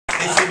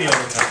see me all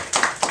the time.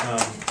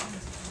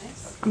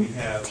 We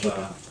have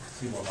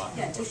Seymour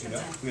Wagner.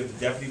 We have the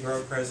Deputy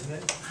Borough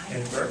President,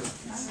 Ed Burke.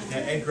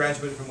 Ed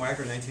graduated from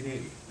Wagner in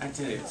 1980.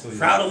 1980. So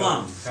Proud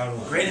alum. Proud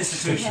alum. Great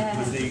institution.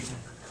 Was the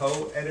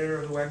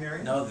co-editor of the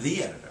Wagnerian? No,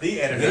 the editor.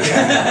 The editor.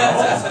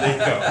 So there you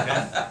go.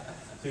 Okay.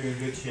 So you're in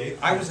good shape.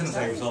 I was going to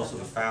say he was also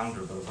the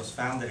founder, but it was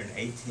founded in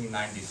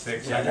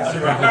 1896. Yeah, that's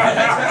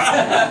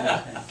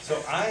right.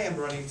 So I am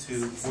running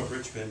to Fort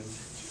Richmond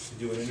to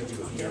do an interview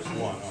with Nurse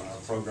One on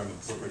our program in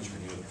Fort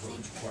Richmond, the Fort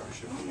Richmond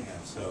partnership that we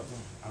have. So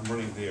I'm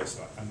running there,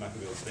 so I'm not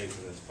going to be able to stay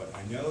for this, but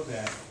I know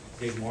that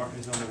Dave Martin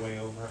is on the way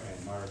over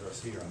and Mara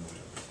Garcia are on the way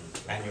over.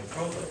 And your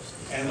provost.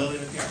 And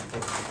Lillian is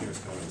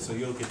coming. So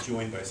you'll get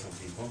joined by some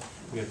people.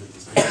 We have the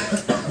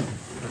distinguished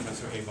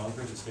Professor A.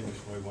 Bunker,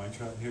 distinguished Roy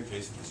Weintraub here,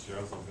 Jason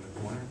Fitzgerald over in the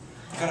corner.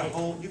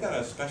 You got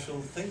a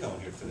special thing going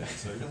here today,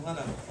 so you're gonna a lot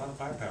of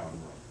firepower in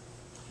the room.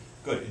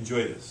 Good,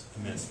 enjoy this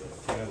immensely.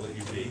 I gotta let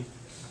you be.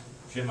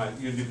 Jim,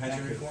 you do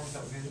pension reform? Is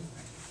that what you do?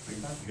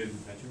 You gonna do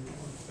pension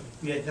reform?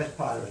 Yeah, that's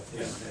part of it.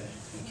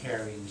 And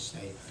carrying the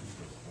state.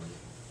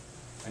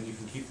 And you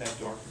can keep that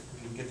dark.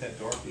 You can get that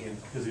dark in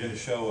because you're gonna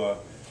show.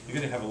 You're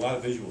going to have a lot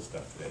of visual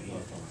stuff today.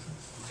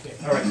 Okay.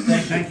 All right,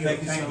 thank you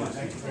so much.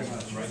 Thank you very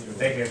much.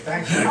 Take care.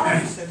 Thank you.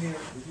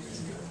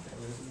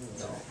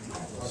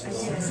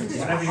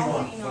 Whatever you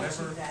want.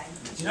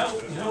 You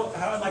know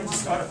how I'd like to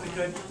start if we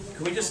could?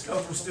 Could we just go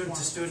from student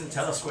to student,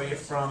 tell us where you're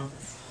from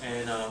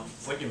and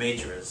what your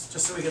major is,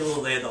 just so we get a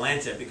little lay of the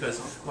land here, because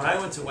when I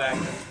went to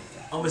Wagner,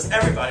 almost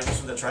everybody was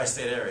from the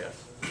tri-state area.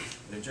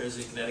 New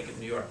Jersey, Connecticut,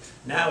 New York.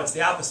 Now it's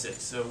the opposite,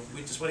 so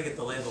we just want to get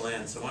the lay of the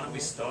land. So why don't we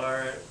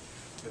start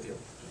with you?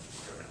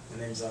 My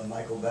name's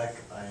Michael Beck.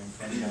 I'm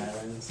from the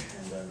Islands,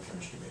 and I'm a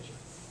chemistry major.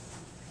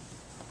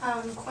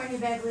 Courtney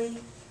Begley,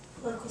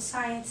 political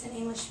science and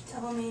English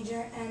double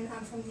major, and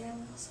I'm from the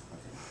Islands also.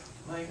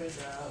 Michael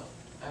Joe.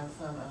 I'm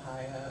from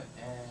Ohio,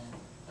 and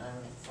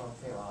I'm from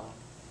Philly.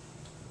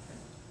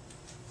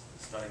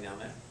 Starting down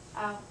there.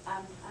 I'm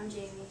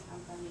Jamie. I'm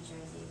from New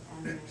Jersey.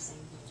 I'm a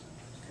nursing major.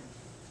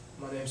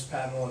 My name's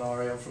Pat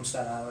Molinaro. I'm from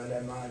Staten Island,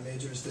 and my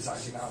major is design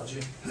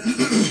technology.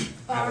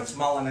 And it's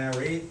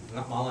Molinaro,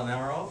 not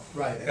Molinaro?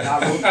 Right,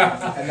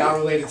 and not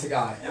related to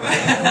Guy.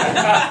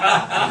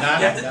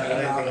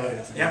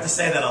 You have to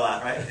say that a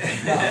lot, right?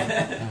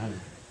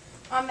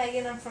 I'm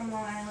Megan. I'm from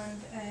Long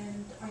Island,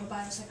 and I'm a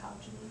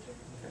biopsychology major.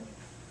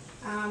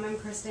 I'm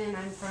Kristen.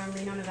 I'm from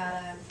Reno,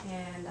 Nevada,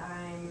 and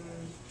I'm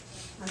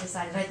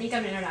undecided. I think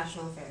I'm an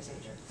international affairs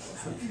major.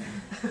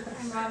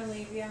 I'm Robin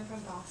Levy. I'm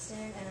from Boston,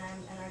 and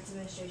I'm an arts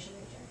administration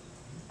major.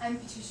 I'm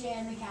Patricia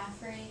Ann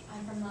McCaffrey.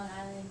 I'm from Long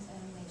Island, and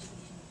I'm an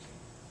education major.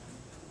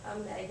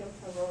 I'm Megan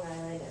from Long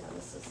Island, and I'm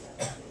a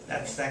sociology.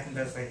 That's second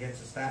best they get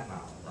to Staten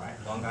Island, right?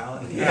 Long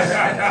Island? And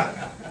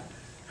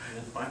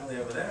then finally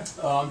over there.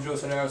 I'm Joe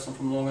Sedaris. I'm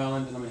from Long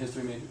Island, and I'm a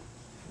history major.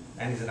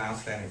 And he's an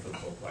outstanding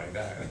football player.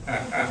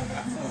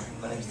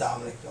 My name's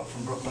Dominic. I'm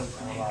from Brooklyn.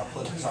 I'm a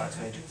political science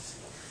major.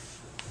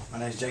 My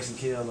name's Jason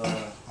Keel.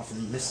 I'm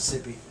from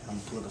Mississippi. I'm a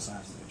political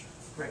science major.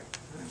 Great.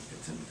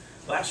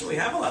 Well, actually, we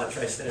have a lot of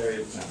tri-state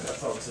area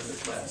folks in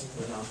this class,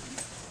 but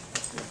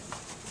that's good.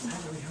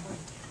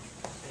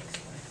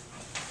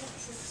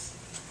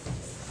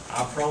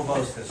 Our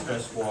provost has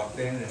just walked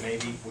in, and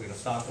maybe we're going to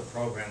start the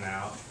program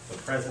now. The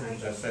president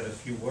just said a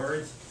few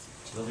words.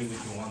 Lily, would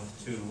you want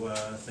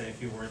to say a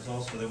few words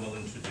also? Then we'll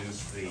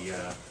introduce the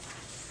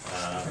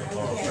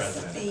borough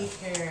president.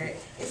 Speaker,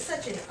 it's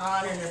such an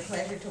honor and a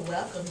pleasure to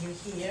welcome you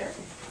here,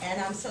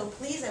 and I'm so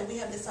pleased that we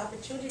have this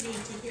opportunity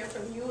to hear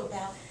from you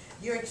about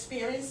your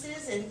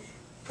experiences and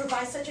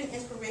provide such an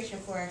inspiration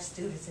for our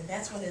students, and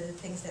that's one of the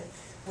things that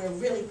we're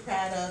really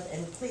proud of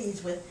and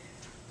pleased with.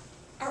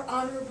 Our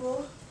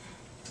honorable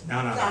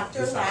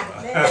Dr.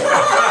 Wagner.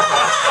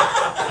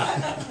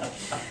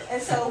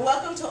 And so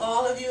welcome to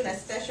all of you, and a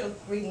special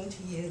greeting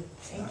to you.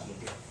 Thank you.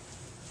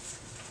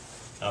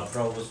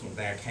 Provost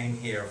McNair came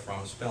here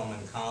from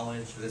Spelman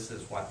College. This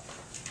is what,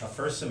 her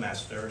first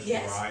semester. She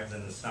arrived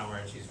in the summer,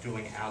 and she's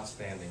doing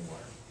outstanding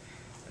work.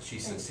 She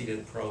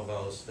succeeded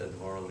Provost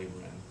Deborah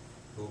Lieberman,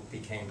 who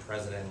became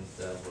president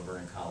of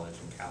Laverne College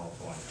in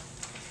California.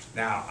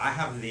 Now, I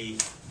have the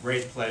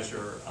great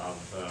pleasure of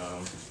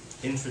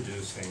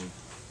introducing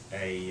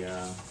a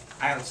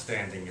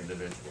outstanding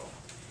individual.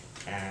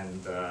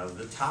 And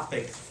the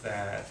topic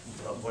that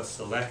was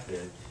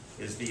selected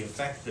is the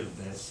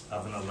effectiveness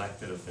of an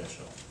elected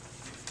official.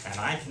 And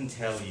I can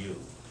tell you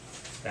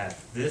that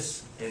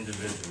this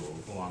individual,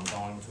 who I'm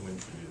going to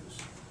introduce,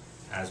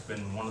 has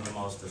been one of the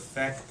most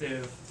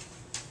effective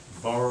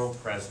borough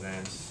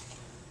presidents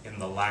in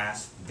the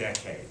last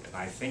decade. And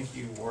I think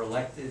you were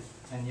elected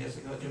 10 years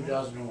ago, Jimmy?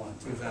 2001.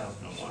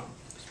 2001.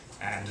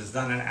 And has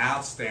done an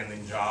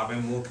outstanding job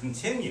and will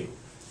continue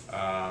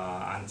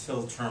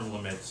until term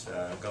limits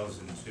goes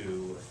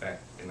into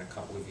effect in a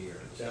couple of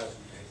years.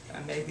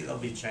 And maybe there'll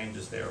be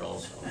changes there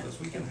also, because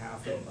we can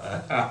have him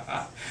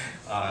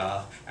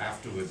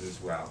afterwards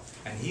as well.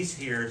 And he's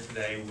here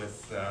today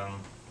with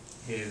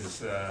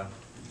his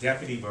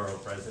Deputy Borough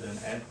President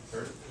Ed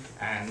Burt,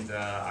 and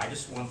I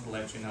just want to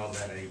let you know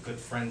that a good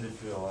friend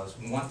of yours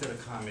wanted to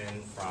come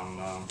in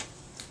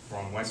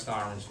from West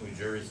Orange, New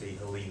Jersey,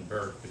 Helene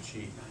Burke, but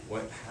she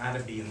had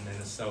to be in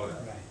Minnesota.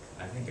 Right.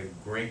 I think a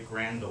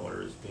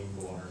great-granddaughter is being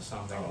born or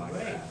something like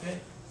Great, that. good.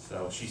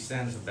 So she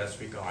sends the best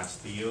regards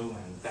to you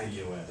and Thank to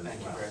you. you, Ed, as Thank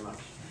you well. very much.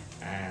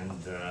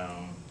 And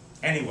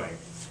anyway,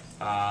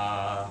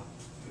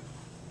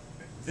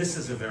 this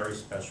is a very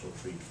special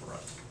treat for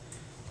us.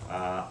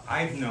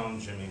 I've known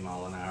Jimmy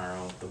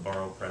Molinaro, the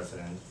borough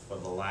president, for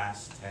the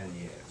last 10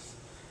 years.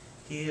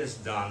 He has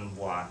done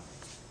what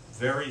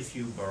very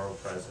few borough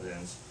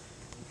presidents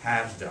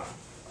have done,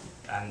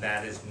 and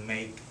that is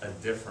make a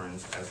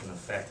difference as an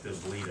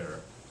effective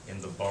leader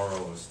in the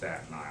borough of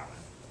Staten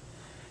Island.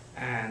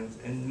 And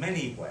in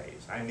many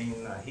ways, I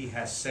mean, he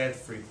has said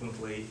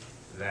frequently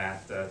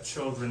that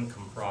children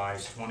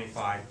comprise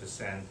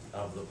 25%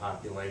 of the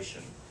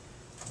population,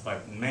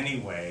 but in many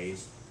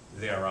ways,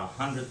 they're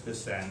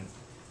 100%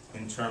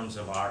 in terms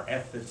of our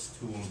efforts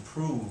to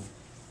improve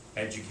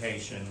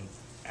education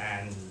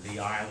and the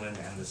island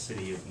and the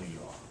city of New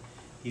York.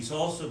 He's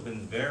also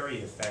been very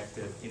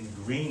effective in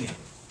greening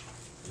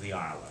the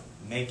island,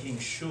 making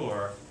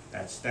sure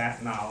that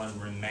Staten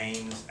Island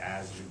remains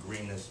as the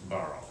greenest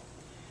borough.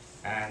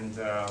 And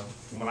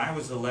when I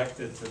was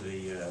elected to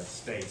the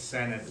state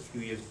senate a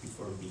few years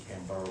before I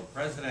became borough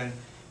president,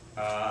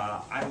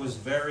 I was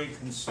very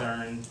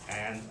concerned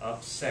and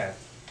upset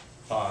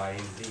by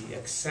the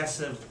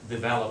excessive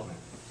development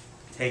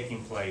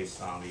taking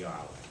place on the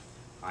island.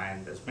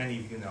 And as many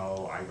of you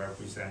know, I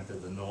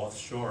represented the North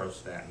Shore of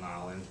Staten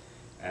Island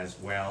as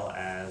well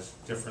as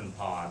different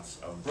parts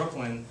of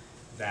Brooklyn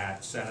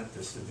that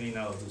Senator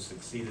Savino, who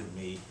succeeded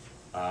me,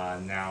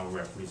 now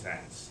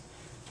represents.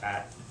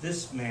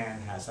 This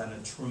man has done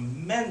a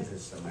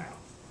tremendous amount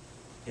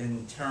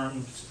in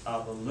terms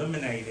of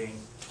eliminating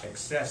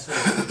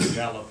excessive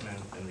development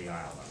in the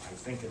island. I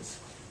think it's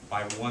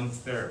by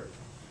 1/3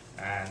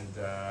 and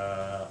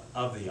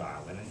of the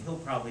island, and he'll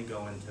probably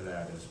go into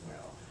that as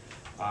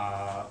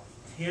well.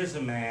 Here's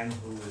a man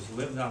who has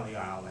lived on the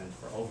island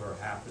for over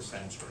half a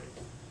century.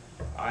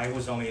 I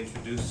was only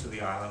introduced to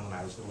the island when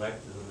I was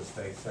elected to the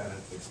state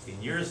senate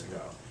 16 years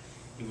ago.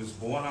 He was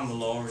born on the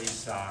Lower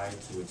East Side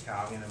to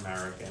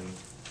Italian-American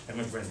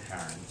immigrant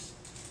parents,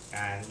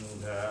 and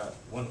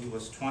when he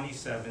was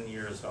 27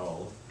 years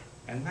old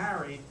and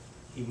married,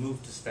 he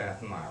moved to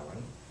Staten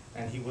Island,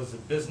 and he was a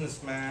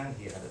businessman.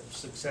 He had a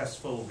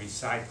successful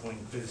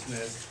recycling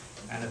business,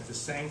 and at the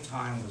same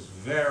time was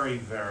very,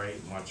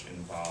 very much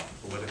involved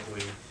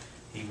politically.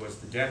 He was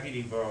the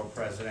deputy borough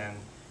president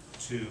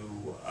to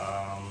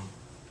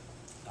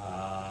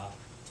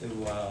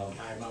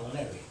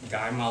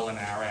Guy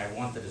Molinaro. I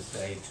wanted to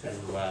say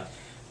to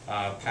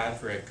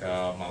Patrick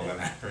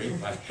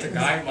Molinaro, but to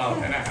Guy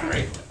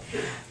Molinaro.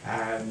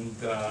 And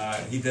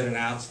he did an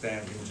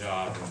outstanding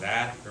job in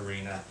that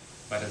arena.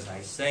 But as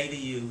I say to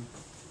you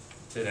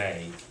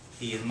today,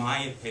 he, in my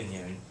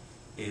opinion,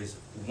 is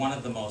one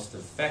of the most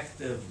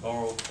effective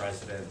borough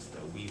presidents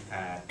that we've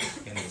had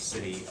in the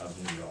city of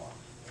New York.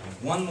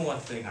 And one more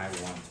thing I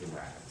want to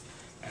add,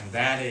 and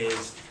that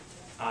is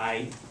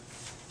I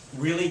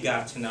really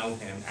got to know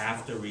him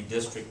after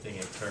redistricting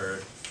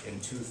occurred in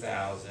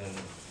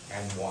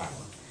 2001.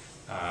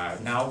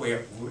 Now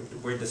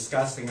we're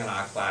discussing in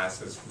our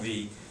classes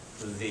the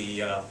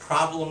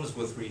problems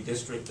with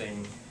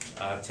redistricting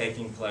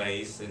taking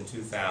place in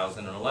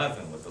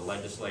 2011, with the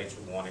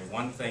legislature wanting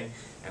one thing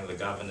and the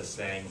governor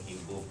saying he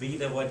will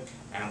veto it,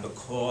 and the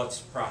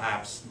courts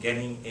perhaps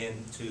getting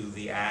into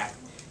the act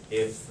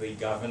if the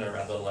governor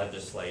and the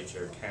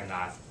legislature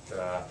cannot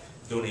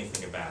do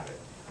anything about it.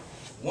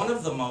 One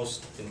of the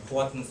most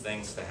important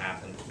things to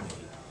happen to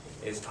me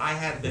is I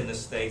had been a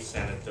state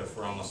senator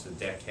for almost a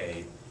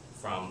decade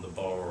from the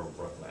borough of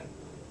Brooklyn.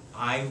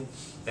 I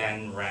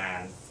then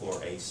ran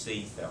for a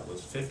seat that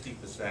was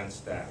 50%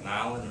 Staten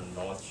Island and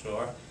North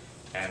Shore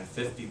and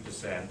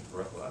 50%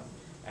 Brooklyn.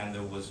 And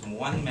there was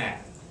one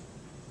man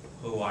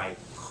who I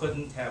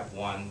couldn't have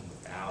won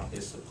without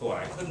his support.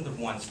 I couldn't have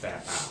won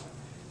Staten Island.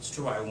 It's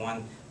true, I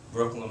won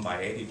Brooklyn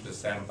by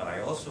 80%, but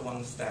I also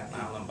won Staten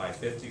Island by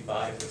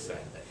 55%.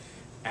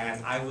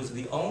 And I was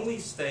the only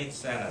state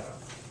senator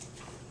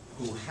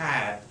who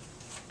had,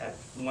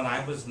 when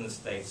I was in the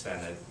state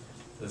senate,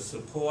 the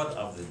support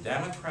of the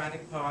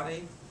Democratic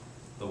Party,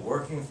 the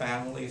Working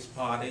Families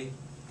Party,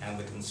 and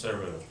the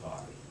Conservative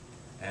Party.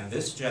 And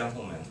this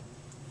gentleman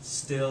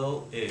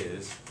still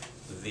is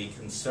the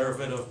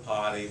Conservative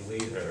Party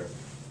leader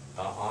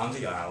on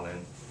the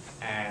island.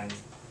 And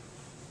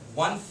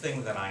one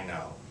thing that I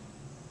know,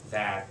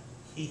 that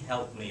he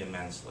helped me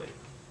immensely.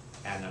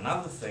 And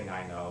another thing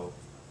I know,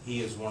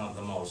 he is one of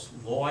the most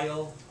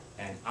loyal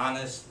and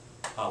honest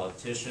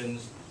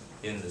politicians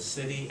in the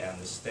city and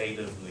the state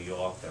of New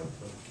York that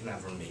we can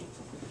ever meet.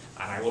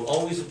 And I will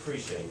always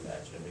appreciate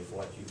that, Jimmy, for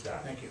what you've done.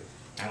 Thank you.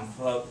 And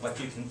for what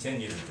you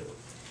continue to do.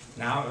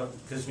 Now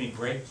it gives me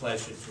great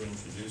pleasure to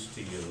introduce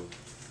to you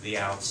the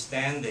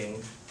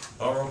outstanding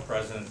borough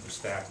president of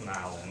Staten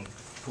Island,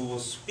 who will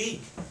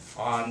speak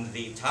on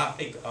the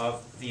topic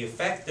of the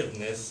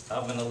effectiveness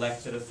of an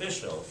elected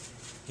official.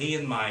 He,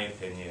 in my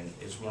opinion,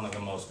 is one of the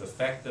most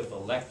effective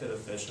elected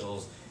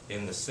officials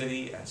in the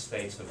city and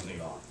states of New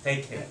York.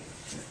 Take care.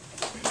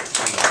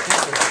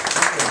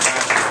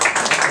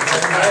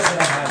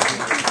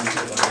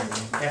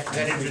 After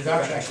that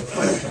introduction, I should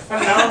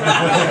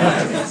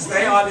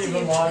Stay on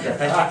even longer.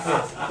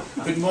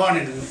 Good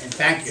morning and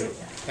thank you.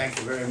 Thank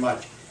you very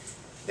much.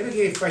 Let me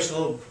give you first a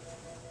little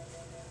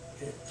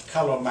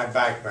color of my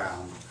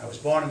background. I was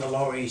born on the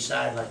Lower East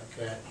Side, like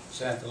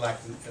Senator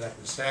Lackman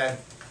said.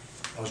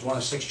 I was one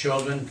of 6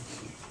 children.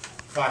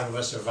 5 of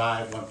us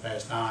survived, 1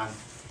 passed on.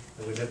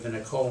 We lived in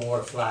a cold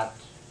water flat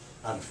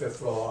on the 5th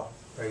floor.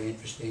 Very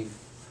interesting,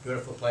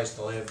 beautiful place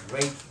to live.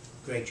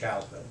 Great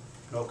childhood.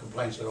 No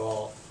complaints at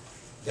all.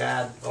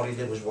 Dad, all he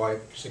did was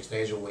work 6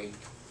 days a week.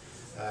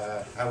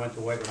 I went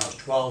to work when I was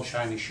 12,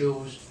 shiny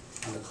shoes,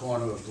 on the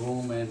corner of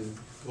Broome and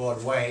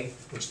Broadway,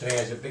 which today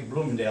has a big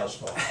Bloomingdale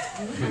store.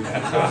 In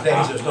those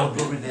days, there was no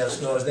Bloomingdale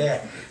stores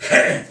there.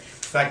 In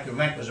fact, the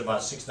rent was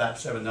about $6,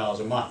 $7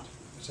 a month,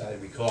 as I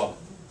recall,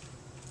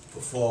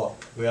 for 4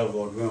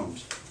 railroad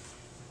rooms.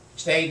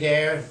 Stayed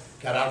there,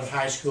 got out of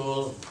high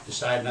school,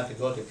 decided not to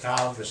go to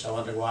college because I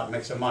wanted to go out and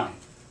make some money.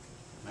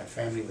 My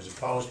family was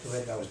opposed to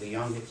it. I was the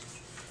youngest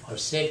of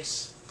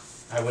 6.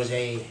 I was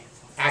an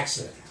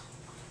accident.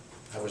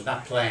 I was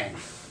not planned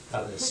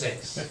out of the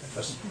 6.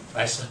 Because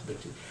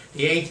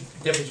the age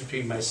difference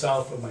between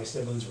myself and my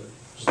siblings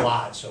was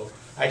large, so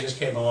I just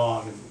came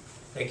along and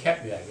they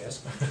kept me, I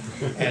guess.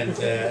 And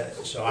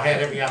so I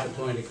had every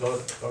opportunity to go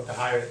to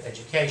higher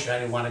education. I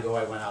didn't want to go.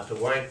 I went out to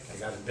work. I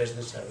got in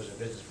business. I was in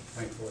business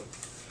for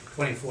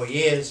 24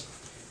 years.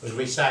 It was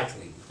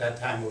recycling. At that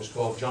time it was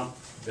called junk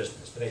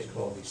business. Today it's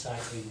called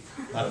recycling.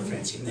 A lot of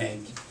fancy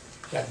names.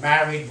 Got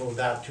married, moved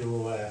out to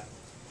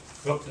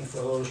Brooklyn for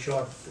a little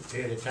short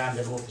period of time,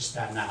 then moved to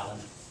Staten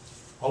Island.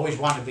 Always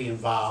wanted to be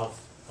involved.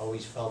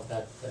 Always felt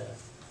that,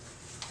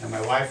 and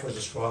my wife was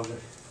a strong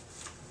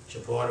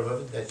supporter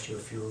of it, that you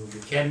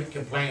can't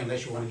complain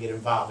unless you want to get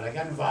involved. And I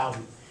got involved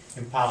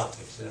in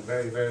politics in a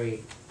very,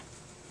 very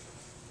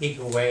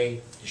equal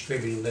way,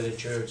 distributing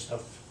literature and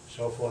stuff,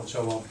 so forth and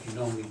so on, which you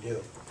normally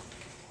do.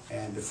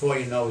 And before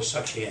you know, it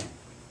sucks you in. It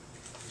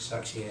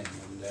sucks you in.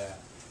 And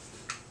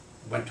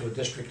went to a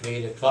district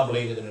leader, club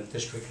leader, then a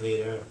district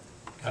leader,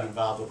 got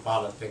involved with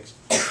politics.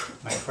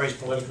 My first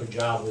political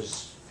job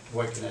was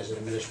working as an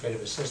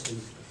administrative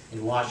assistant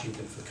in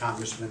Washington for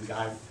Congressman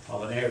Guy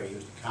Molinaro. He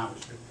was the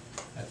congressman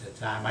at the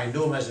time. I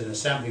knew him as an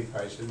assembly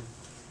person,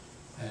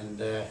 and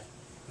when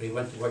he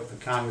went to work for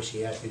Congress,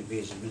 he asked me to be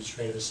his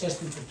administrative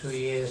assistant for 2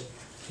 years.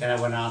 Then I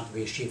went on to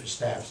be his chief of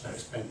staff. So I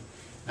spent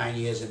 9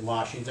 years in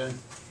Washington.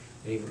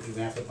 Then he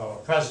ran for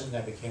borough president.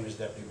 I became his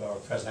deputy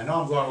borough president. I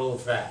know I'm going a little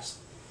fast,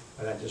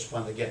 but I just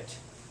wanted to get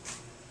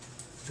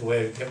to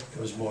where it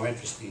was more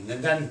interesting.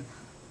 And then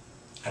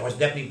I was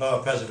deputy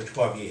borough president for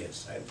 12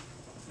 years.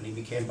 When he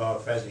became borough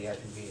president, he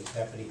asked me to be his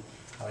deputy.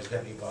 I was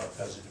deputy borough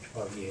president for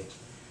 12 years.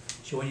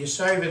 So when you're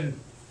serving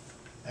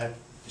at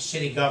the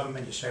city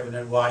government, you're serving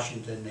in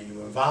Washington, and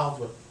you're involved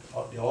with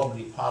the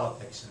Albany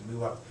politics, and we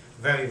were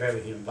very,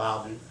 very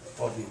involved in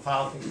Albany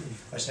politics.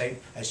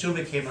 I soon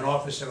became an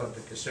officer of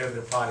the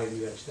Conservative Party in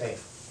New York State.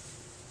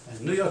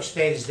 And New York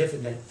State is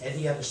different than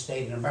any other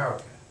state in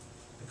America,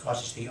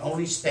 because it's the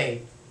only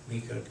state where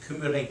you can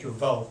accumulate your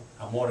vote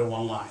on more than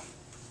one line.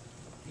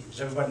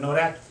 Does everybody know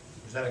that?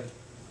 Is that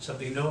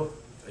something new?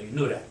 You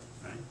knew that,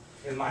 right?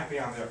 It might be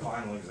on their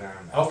final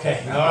exam.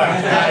 Okay, all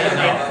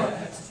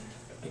right.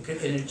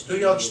 In New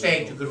York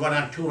State, you could run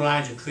on 2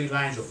 lines or 3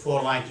 lines or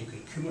 4 lines. You could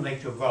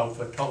accumulate your vote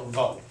for a total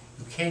vote.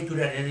 You can't do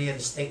that in any other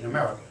state in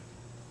America.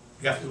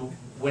 You have to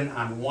win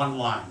on 1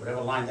 line,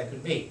 whatever line that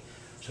could be.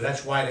 So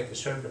that's why the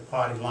Conservative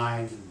Party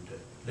line and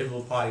the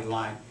Liberal Party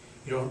line,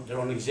 they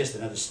don't exist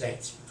in other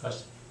states,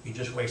 because you're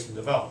just wasting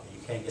the vote.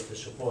 You can't get the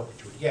support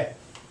that you would get.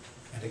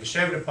 And the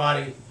Conservative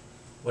Party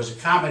was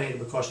accommodated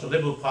because the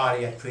Liberal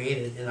Party had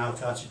created in our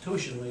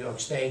Constitution in New York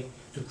State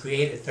to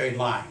create a 3rd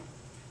line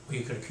where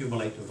you could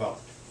accumulate the vote.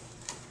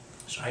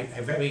 So I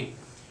very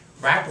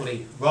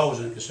rapidly rose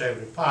in the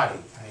Conservative Party.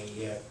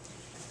 I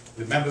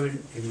remember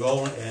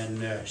enrolling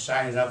and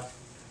signing up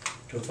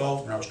to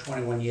vote when I was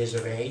 21 years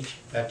of age.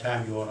 At that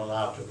time you weren't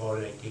allowed to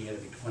vote at 18, you had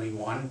to be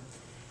 21.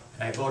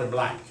 And I voted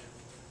blank,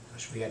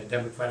 because we had a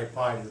Democratic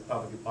Party and a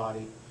Republican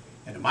Party,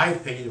 and in my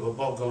opinion, they were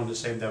both going in the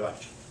same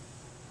direction.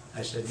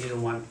 I said neither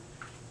one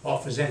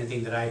offers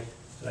anything that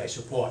I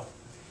support.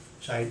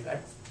 So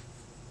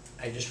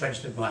I just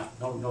registered blank,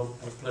 no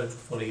political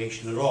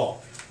affiliation at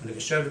all. When the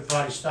Conservative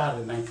Party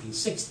started in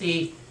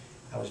 1960,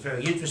 I was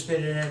very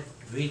interested in it,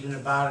 reading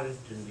about it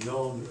in the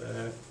old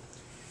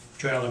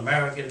Journal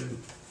American.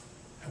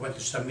 I went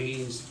to some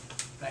meetings,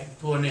 I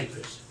grew an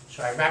interest.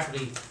 So I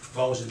rapidly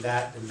rose in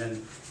that, and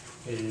then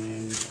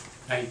in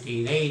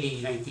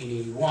 1980,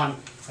 1981,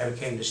 I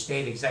became the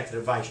state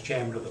executive vice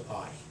chairman of the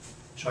party.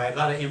 So I had a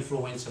lot of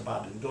influence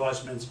about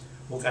endorsements,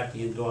 who got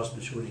the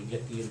endorsements, who didn't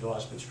get the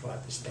endorsements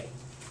throughout the state.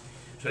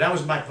 So that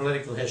was my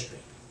political history,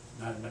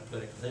 not my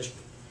political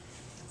history.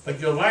 But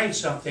you'll learn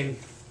something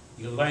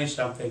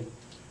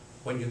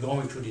when you're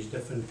going through these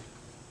different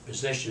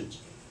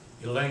positions.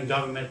 You learn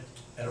government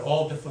at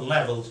all different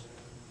levels,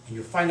 and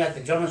you find out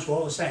the government's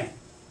all the same.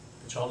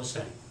 It's all the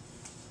same.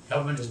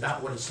 Government is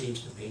not what it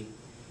seems to be.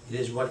 It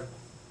is what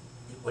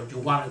you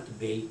want it to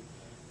be,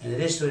 and it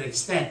is to an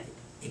extent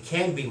it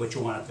can be what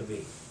you want it to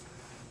be.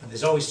 But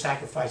there's always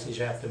sacrifices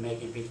you have to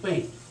make in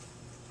between.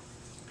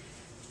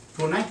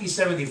 For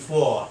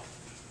 1974,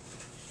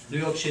 New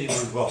York City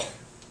went broke.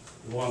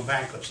 We were in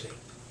bankruptcy.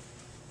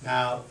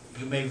 Now,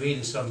 you may read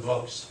in some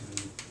books,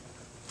 and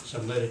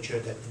some literature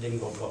that it didn't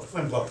go broke. It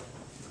went broke.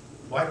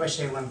 Why do I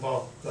say it went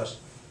broke? Because,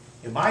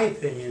 in my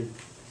opinion,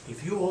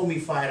 if you owe me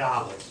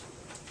 $5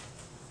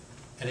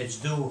 and it's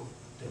due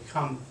to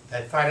come,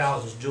 that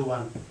 $5 is due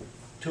on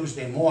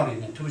Tuesday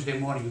morning, and Tuesday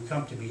morning you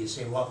come to me and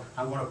say, well,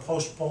 I'm going to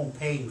postpone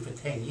paying for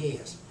 10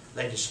 years,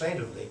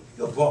 legislatively,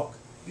 you're broke.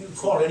 You can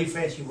call it any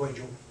fancy word,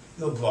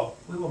 you're broke.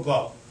 We were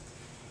broke.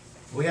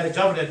 We had a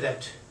governor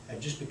that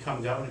had just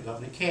become governor,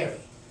 Governor Carey,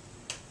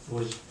 who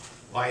was,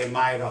 I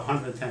admired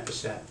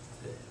 110%.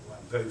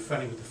 Very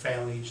friendly with the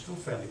family, he's still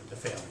friendly with the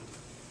family.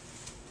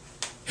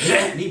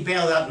 And he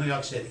bailed out New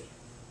York City.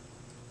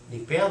 And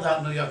he bailed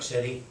out New York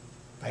City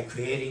by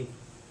creating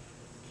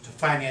the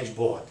finance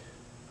board,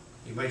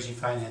 the emergency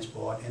finance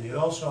board, and he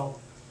also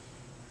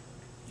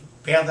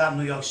bailed out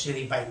New York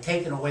City by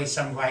taking away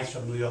some rights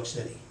from New York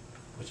City,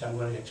 which I'm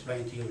going to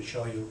explain to you and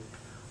show you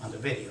on the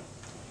video.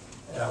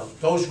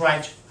 Those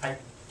rights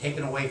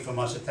taken away from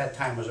us at that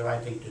time was the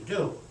right thing to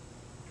do,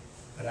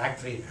 but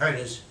actually it hurt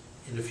us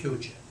in the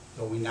future,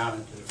 going down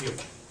into the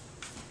future.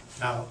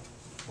 Now,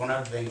 one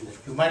other thing, that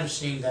you might have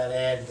seen that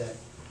ad that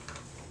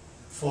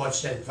Ford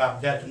said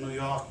drop dead to New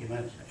York. You might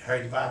have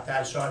heard about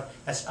that. So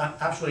that's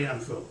absolutely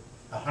untrue,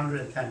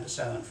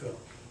 110% untrue.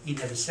 He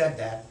never said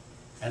that,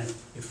 and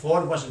if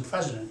Ford wasn't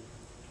president,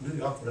 New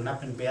York would have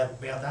not been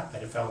bailed out by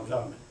the federal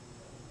government.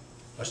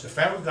 Because the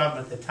federal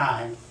government at the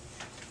time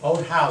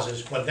owned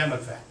houses for a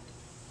Democrat,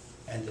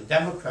 and the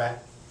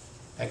Democrat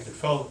that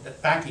controlled the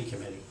banking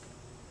committee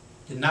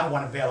did not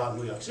want to bail out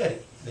New York City.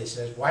 They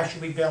said, why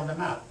should we bail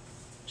them out?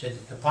 Said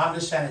the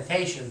Department of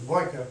Sanitation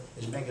worker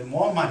is making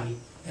more money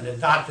than a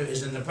doctor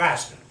is in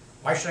Nebraska.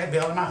 Why should I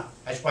bail them out?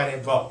 That's why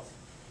they broke.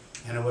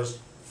 And it was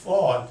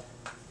Ford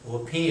who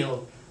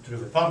appealed to the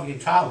Republican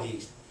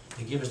colleagues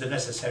to give us the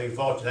necessary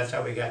votes. That's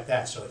how we got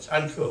that. So it's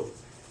untrue.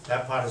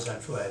 That part is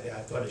untrue. I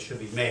thought it should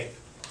be made.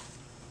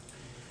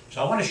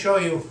 So I want to show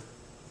you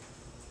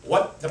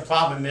what the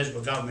problem is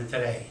with government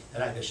today.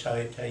 And I just tell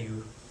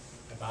you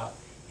about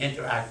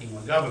interacting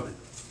with government.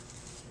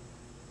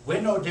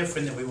 We're no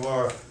different than we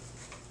were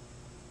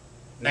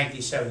in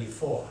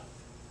 1974,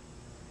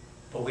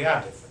 but we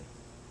are different.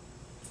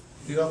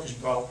 New York is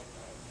broke,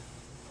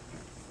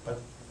 but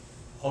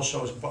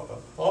also is broke.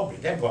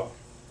 They're broke,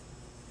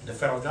 and the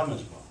federal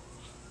government's broke.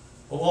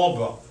 We're all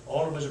broke.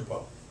 All of us are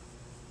broke.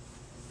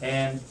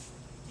 And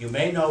you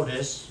may know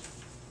this,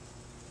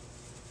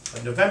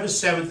 but November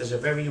 7th is a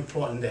very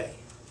important day.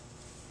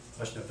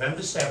 Because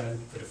November 7th,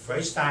 for the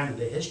first time in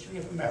the history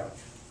of America,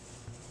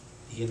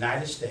 the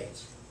United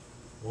States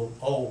will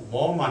owe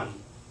more money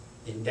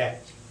in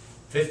debt,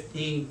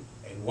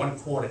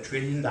 $15.25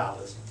 trillion,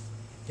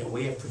 than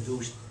we have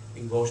produced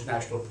in gross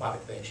national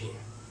product last year.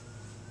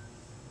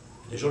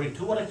 There's only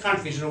 2 other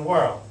countries in the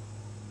world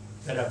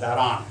that have that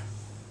honor.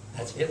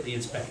 That's Italy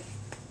and Spain.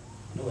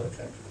 No other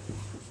country.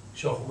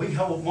 So if we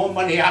hold more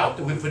money out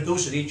than we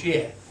produce it each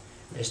year,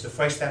 it's the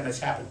first time that's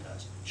happened to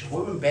us. So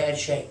we're in bad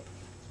shape.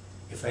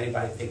 If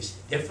anybody thinks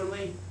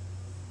differently,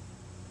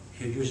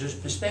 your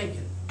user's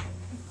mistaken.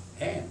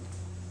 And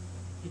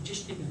it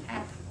just didn't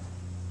happen.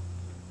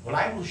 Well,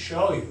 I will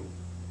show you,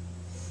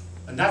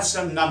 and not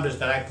some numbers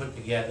that I put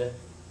together.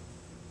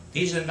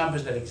 These are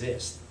numbers that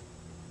exist.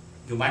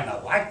 You might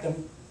not like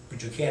them,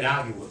 but you can't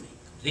argue with me.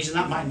 These are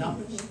not my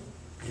numbers.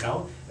 You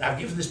know, and I've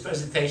given this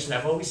presentation,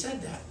 I've always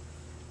said that.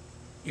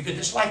 You can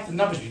dislike the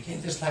numbers, but you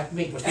can't dislike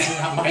me, because these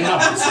are not my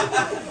numbers.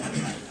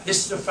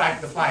 This is a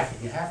fact of life,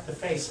 and you have to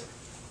face it.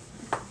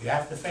 You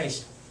have to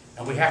face it.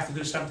 And we have to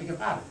do something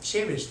about it,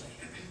 seriously.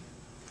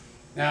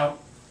 Now,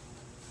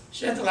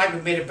 Senator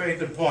Wagner made a very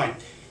good point.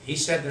 He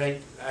said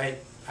that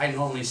I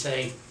normally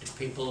say to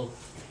people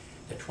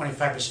that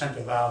 25%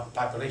 of our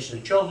population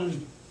are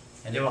children,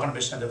 and they're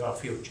 100% of our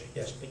future.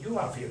 Yes, but you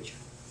are our future.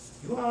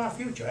 You are our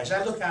future. As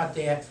I look out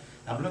there,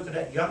 I'm looking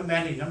at young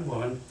men and young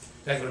women.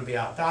 They're going to be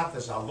our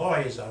doctors, our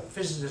lawyers, our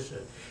physicists,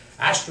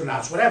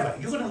 astronauts, whatever.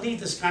 You're going to lead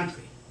this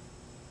country.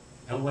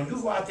 And when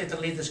you go out there to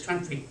lead this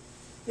country,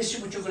 this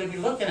is what you're going to be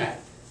looking at.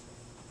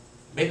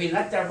 Maybe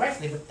not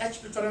directly, but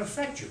that's what's going to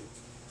affect you.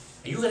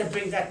 And you're going to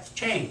bring that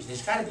change.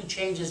 There's got to be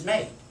changes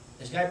made.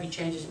 There's got to be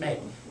changes made.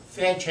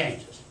 Fair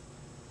changes.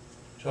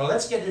 So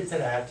let's get into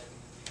that.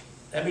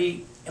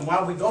 And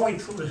while we're going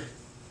through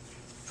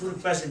the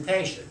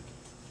presentation,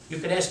 you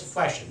can ask a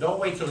question. Don't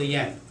wait till the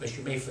end, because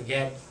you may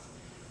forget,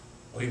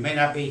 or you may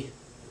not be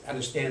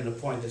understanding the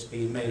point that's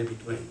being made in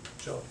between.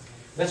 So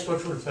let's go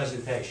through the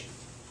presentation.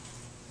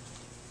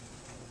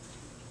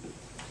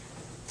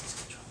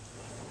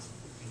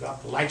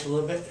 Drop the lights a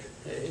little bit.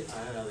 I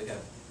don't know, they got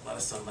a lot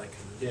of sunlight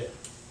coming. Yeah.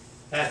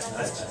 That's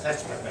better.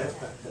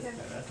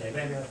 Okay,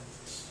 maybe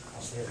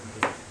I'll stay there.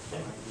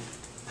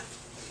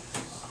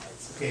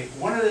 Okay,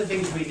 one of the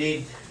things we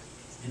need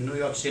in New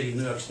York City,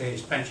 New York State,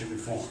 is pension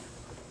reform.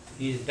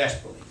 We need it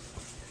desperately.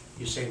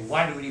 You say,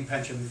 why do we need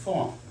pension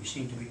reform? We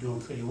seem to be doing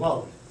pretty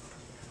well with it.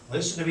 Well,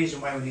 this is the reason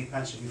why we need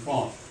pension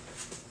reform.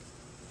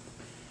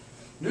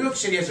 New York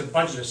City has a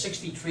budget of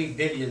 $63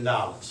 billion.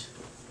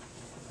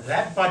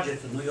 That budget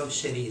for New York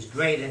City is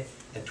greater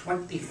than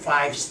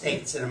 25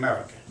 states in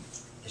America.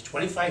 There's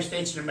 25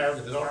 states in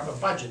America that don't have a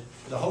budget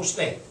for the whole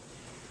state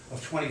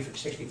of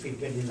 $63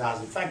 billion.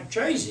 In fact,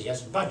 Jersey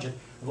has a budget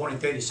of only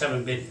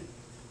 $37 billion.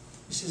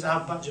 This is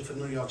our budget for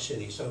New York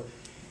City. So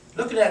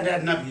looking at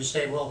that number, you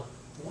say, well,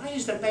 why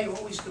is the mayor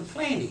always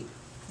complaining?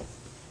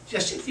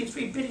 Just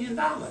 $63 billion.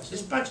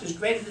 His budget is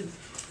greater than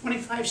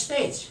 25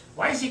 states.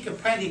 Why is he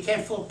complaining he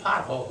can't fill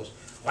potholes?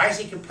 Why is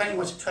he complaining he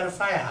wants to cut a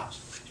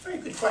firehouse? It's a very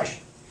good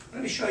question.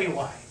 Let me show you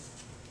why.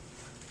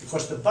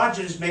 Because the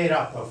budget is made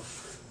up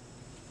of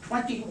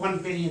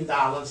 $21 billion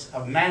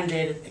of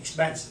mandated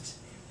expenses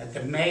that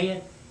the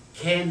mayor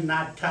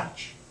cannot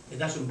touch. It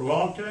doesn't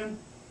belong to him.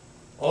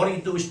 All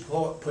he do is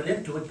put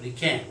into it, but he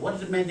can't. What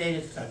is the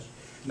mandated touch?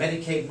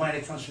 Medicaid money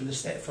that comes from the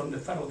state, from the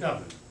federal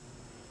government.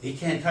 He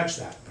can't touch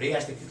that, but he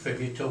has to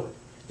contribute to it.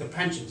 The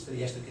pensions that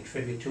he has to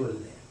contribute to it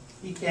in there.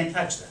 He can't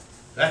touch that.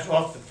 That's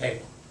off the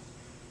table.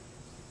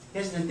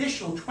 There's an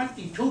additional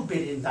 $22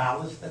 billion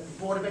that the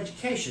Board of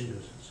Education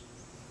uses.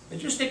 And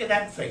just think of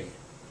that figure.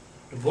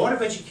 The Board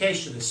of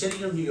Education of the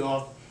City of New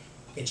York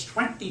gets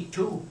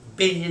 $22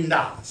 billion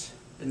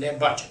in their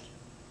budget.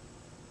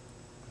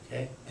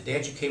 Okay? And they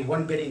educate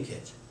 1 billion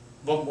kids.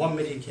 1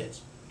 million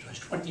kids. So it's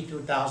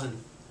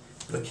 22,000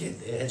 per kid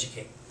they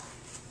educate.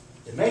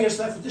 The mayor's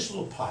left with this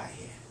little pie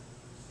here.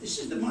 This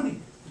is the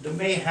money the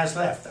mayor has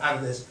left out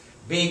of this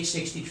big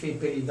 $63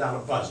 billion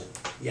budget.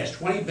 He has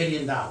 $20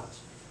 billion.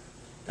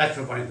 That's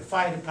for running the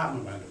fire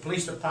department, running the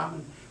police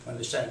department, running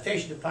the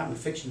sanitation department,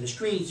 fixing the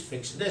streets,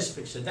 fixing this,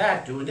 fixing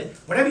that, doing this,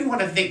 whatever you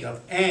want to think of,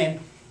 and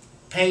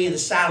paying the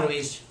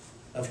salaries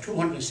of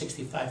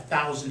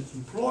 265,000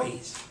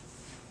 employees.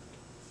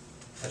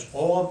 That's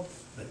all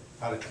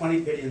out of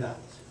 $20 billion.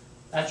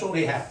 That's all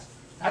he has.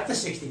 Not the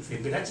 63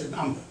 billion, that's a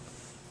number.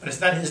 But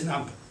it's not his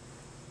number.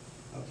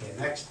 Okay,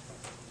 next.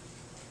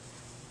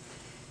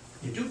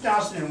 In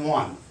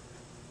 2001,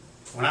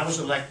 when I was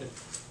elected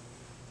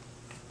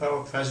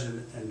borough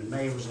president and the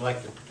mayor was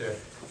elected,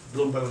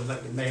 Bloomberg was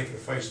elected mayor for the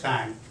first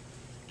time,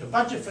 the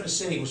budget for the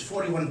city was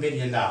 $41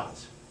 billion. In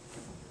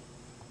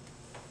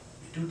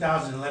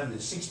 2011,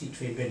 it's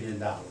 $63 billion.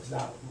 Now,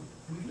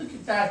 when you look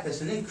at that,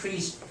 there's an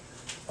increase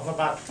of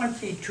about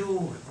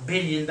 $22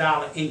 billion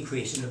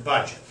increase in the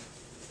budget.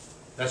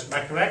 Am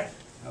I correct?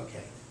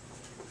 Okay.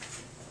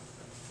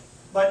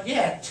 But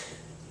yet,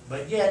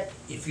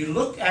 if you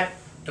look at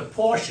the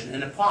portion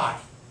in the pie,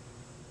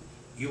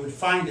 you would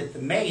find that the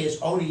mayor's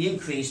only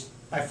increased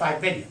by $5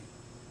 billion.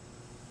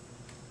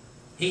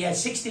 He had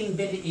 $16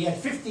 billion. He had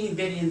 $15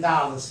 billion. He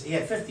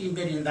had $15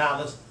 billion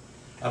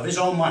of his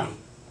own money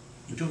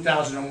in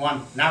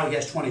 2001. Now he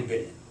has $20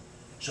 billion.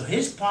 So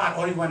his part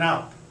only went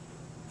up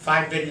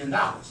 $5 billion,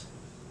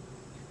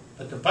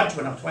 but the budget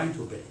went up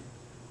 $22 billion.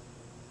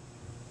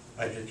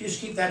 Right, just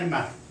keep that in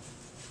mind.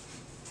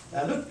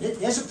 Now look,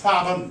 there's a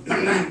problem.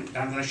 I'm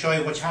going to show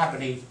you what's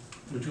happening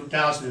from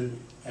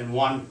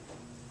 2001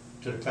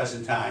 to the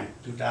present time,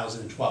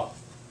 2012.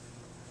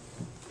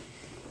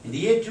 In the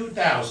year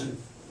 2000,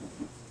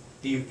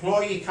 the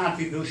employee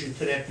contribution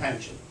to their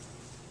pension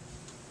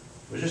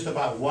was just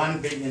about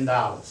 $1 billion.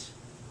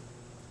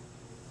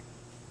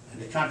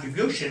 And the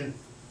contribution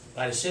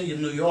by the City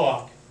of New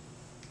York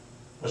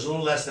was a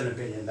little less than $1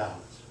 billion.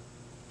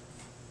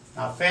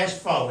 Now fast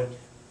forward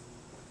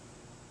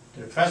to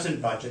the present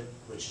budget,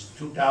 which is the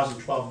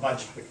 2012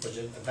 budget, which was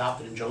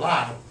adopted in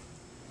July.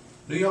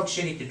 New York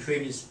City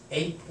contributes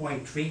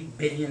 $8.3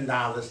 billion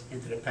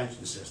into the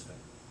pension system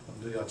of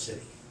New York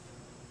City.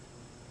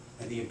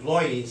 And the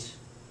employees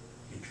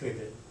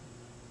contribute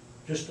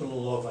just a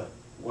little over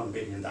 $1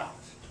 billion.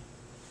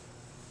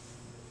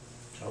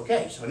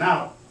 Okay, so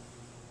now,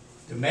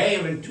 the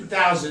mayor in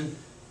 2000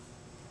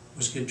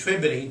 was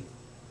contributing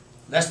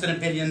less than $1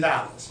 billion.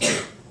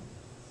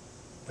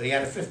 But he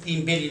had a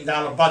 $15 billion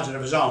budget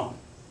of his own.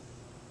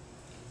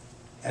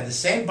 And the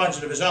same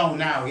budget of his own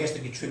now, he has to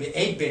contribute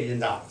 $8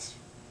 billion.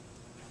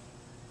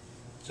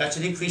 So that's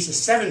an increase of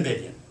 $7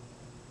 billion.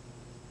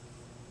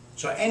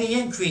 So any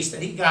increase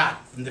that he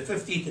got from the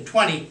 15 to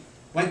 20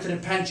 went to the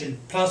pension,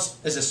 plus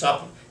there's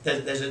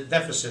a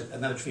deficit,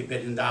 another $3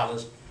 billion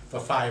for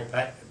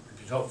fire,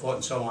 so forth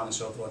and so on and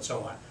so forth and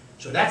so on.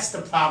 So that's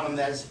the problem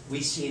as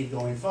we see it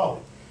going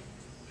forward.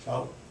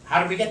 So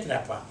how did we get to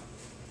that problem?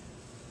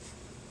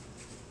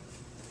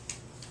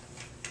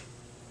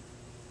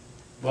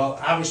 Well,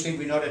 obviously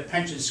we know that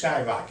pensions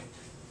skyrocketed.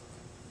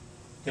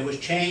 There was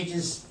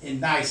changes in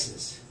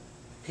NICEs,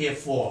 Tier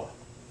 4.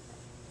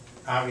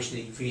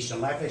 Obviously increase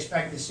in life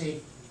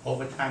expectancy,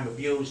 overtime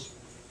abuse,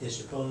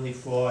 disability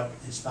fraud,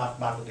 and stock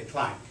market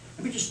decline.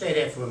 Let me just stay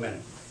there for a minute.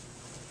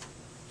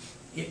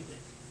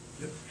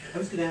 I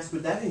was gonna ask,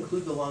 would that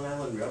include the Long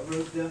Island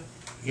Railroad,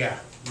 Yeah,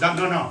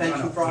 no,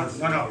 pension fraud?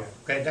 no,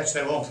 okay, that's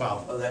their own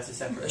problem. Oh, that's a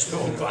separate. That's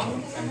their own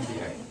problem.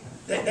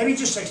 Let me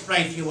just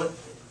explain to you what,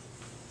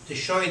 to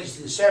show you the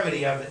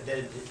sincerity of it,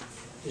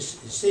 the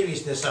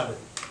seriousness of it.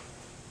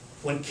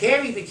 When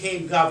Carey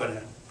became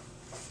governor,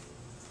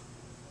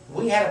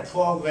 we had a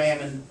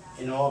program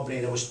in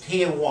Albany that was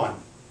Tier 1.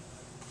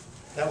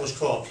 That was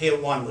called,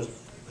 Tier 1 was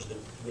the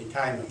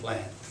retirement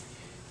plan.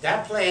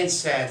 That plan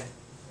said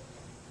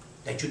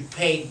that you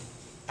paid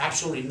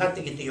absolutely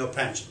nothing into your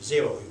pension,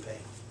 zero you paid.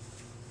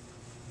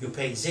 You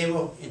paid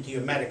zero into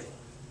your medical,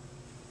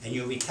 and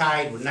you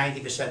retired with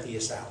 90% of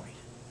your salary.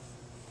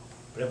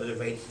 Whatever the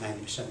rate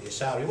 90% of your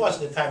salary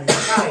was at the time you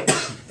retired.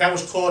 That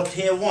was called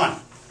Tier 1.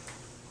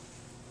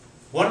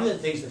 One of the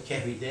things that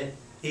Kerry did,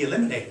 he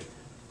eliminated it.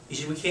 He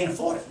said, we can't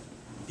afford it.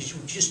 He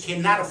said, we just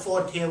cannot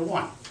afford Tier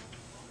 1.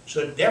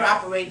 So they're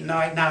operating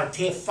right now at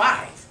Tier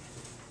 5.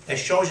 That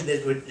shows you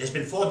that there's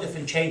been 4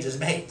 different changes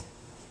made.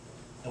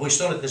 And we're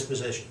still at this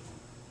position.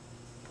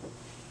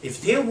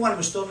 If Tier 1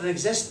 was still in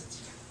existence,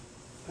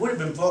 would have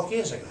been broke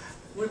years ago.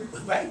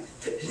 Right?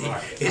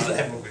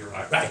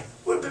 Right.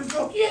 Would have been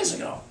broke years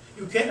ago.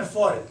 You can't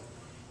afford it.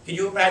 Can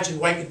you imagine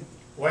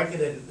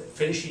working and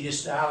finishing your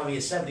salary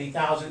at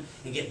 $70,000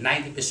 and get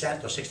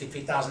 90% or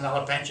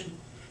 $63,000 pension,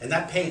 and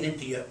not paying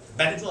into your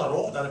medical at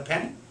all, not a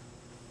penny,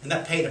 and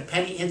not paying a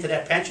penny into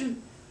that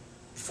pension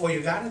before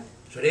you got it?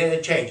 So there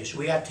are changes.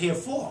 We got Tier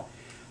 4.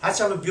 That's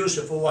how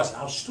abusive it was,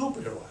 how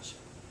stupid it was,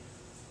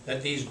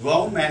 that these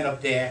grown men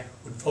up there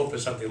would vote for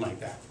something like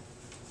that.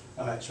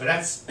 All right, so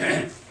that's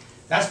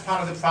that's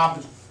part of the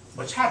problem.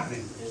 What's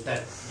happening is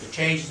that the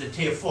changes to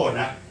Tier 4.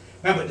 Now,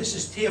 remember, this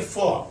is Tier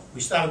 4.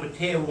 We started with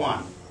Tier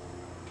 1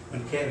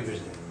 when Kerry was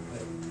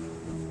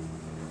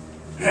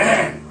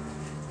there.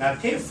 Now,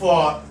 Tier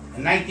 4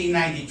 in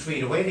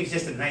 1993, the way it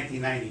existed in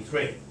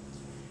 1993,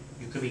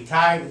 you could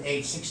retire at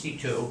age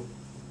 62,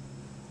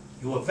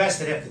 you were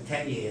vested after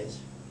 10 years,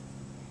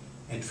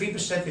 and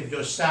 3% of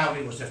your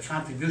salary was the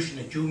contribution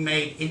that you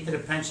made into the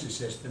pension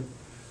system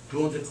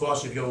during the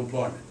course of your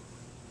employment.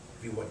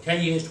 If you worked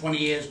 10 years, 20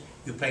 years,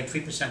 you paid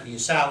 3% of your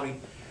salary,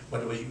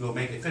 whether it was you were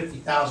making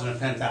 $50,000 or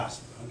 $10,000.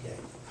 Okay.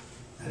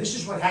 Now this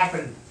is what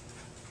happened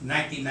in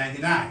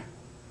 1999.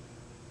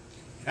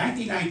 In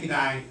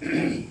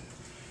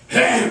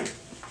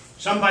 1999,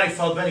 somebody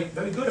felt very,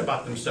 very good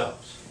about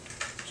themselves.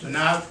 So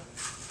now,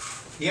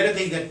 the other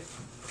thing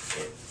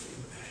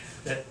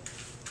that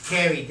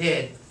Kerry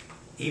did,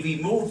 he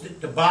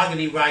removed the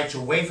bargaining rights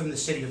away from the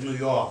city of New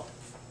York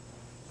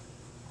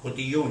with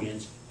the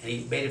unions, and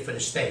he made it for the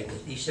state.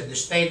 He said the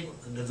state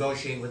would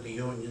negotiate with the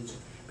unions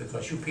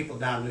because you people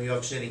down in New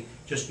York City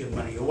just give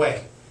money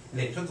away. And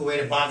they took away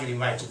the bargaining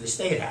rights that the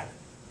state had.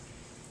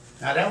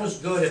 Now that was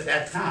good at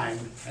that time,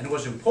 and it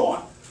was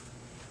important,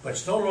 but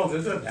it's no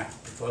longer good now,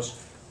 because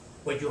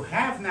what you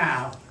have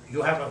now,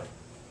 you have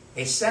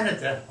a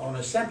senator or an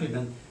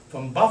assemblyman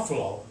from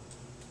Buffalo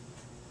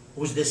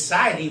who's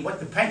deciding what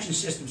the pension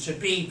system should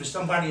be for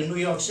somebody in New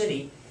York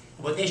City,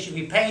 and what they should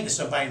be paying to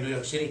somebody in New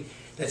York City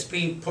that's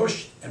being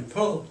pushed and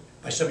pulled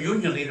by some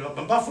union leader up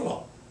in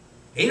Buffalo.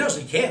 He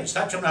doesn't care. It's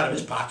not coming out of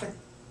his pocket.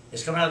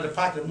 It's coming out of the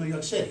pocket of New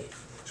York City.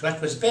 So that's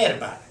what's bad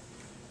about it.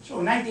 So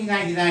in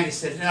 1999, he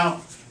said,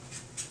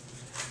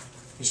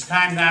 it's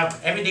time now.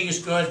 Everything is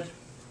good.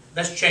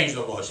 Let's change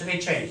the law. So they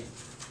changed it.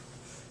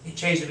 They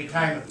changed the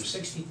retirement from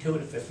 62 to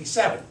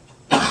 57.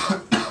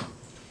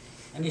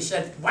 And he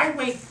said, why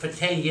wait for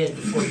 10 years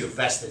before you're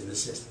vested in the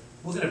system?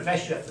 We're going to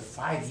vest you after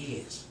 5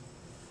 years.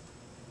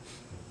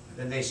 And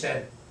then they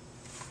said,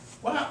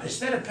 well,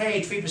 instead of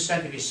paying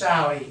 3% of your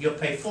salary, you'll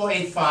pay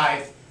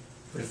 $485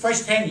 for the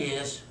first 10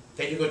 years,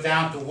 then you go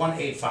down to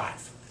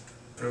 $185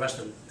 for the rest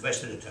of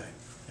the time.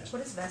 Yes.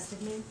 What does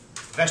vested mean?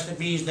 Vested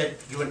means that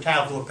you're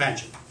entitled to a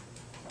pension.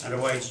 In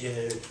other words,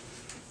 you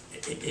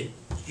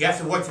have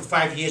to work for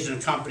 5 years in a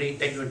company,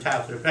 then you're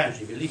entitled to the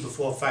pension. If you leave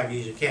before 5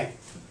 years, you can't.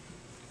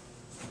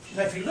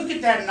 So if you look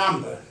at that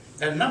number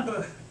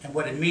and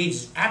what it means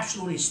is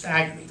absolutely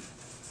staggering.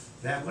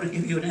 Now I'm going to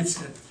give you an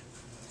incident.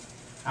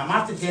 I'm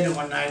out to dinner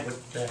one night with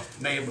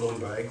Mayor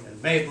Bloomberg,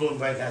 and Mayor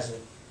Bloomberg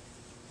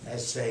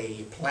has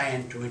a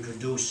plan to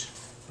introduce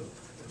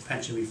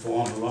pension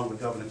reform along with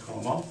Governor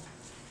Cuomo.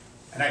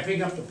 And I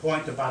bring up the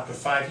point about the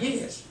 5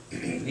 years.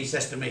 And he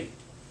says to me,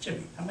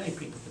 Jimmy, how many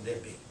people could there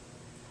be?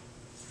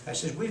 I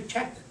says, we've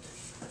checked it.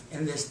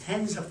 And there's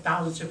tens of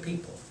thousands of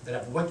people that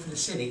have worked for the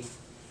city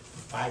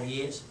for 5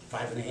 years,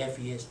 5.5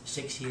 years,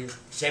 6 years,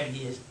 7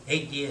 years,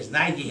 8 years,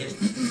 9 years,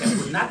 that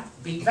would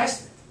not be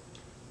vested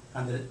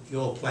under the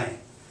old plan.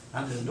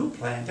 Under the new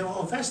plan, they're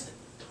all vested.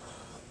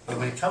 And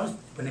when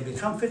they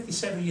become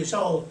 57 years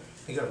old,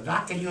 they're going to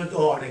knock on your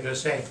door and they're going to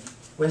say,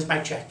 where's my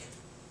check?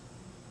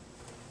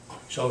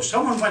 So if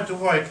someone went to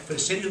work for the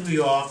city of New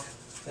York,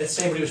 let's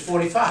say when he was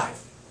 45,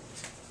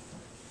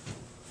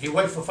 he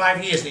worked for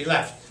 5 years and he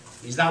left.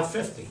 He's now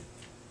 50.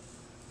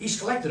 He's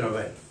collected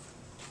already.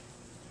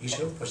 He's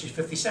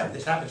 57.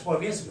 This happened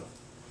 12 years ago.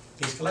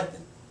 He's collected.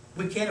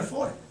 We can't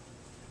afford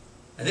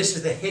it. And this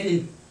is the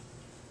hidden,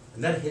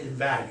 another hidden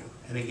value.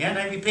 And again,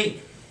 I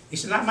repeat,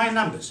 these are not my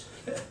numbers.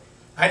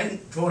 I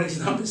didn't draw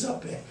these numbers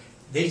up there.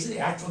 These are the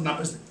actual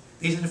numbers,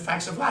 these are the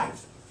facts of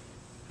life.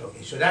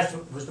 Okay, so that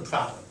was the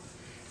problem.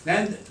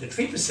 Then the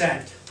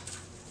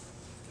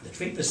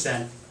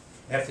 3%,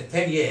 after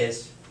 10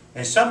 years,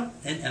 and some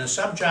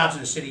jobs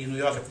in the city of New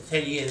York, after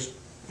 10 years,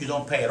 you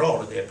don't pay at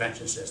all to their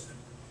pension system.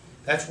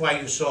 That's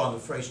why you saw on the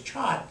first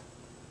chart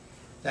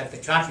that the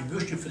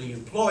contribution for the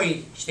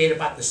employee stayed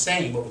about the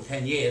same over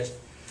 10 years,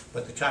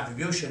 but the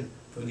contribution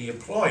from the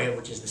employer,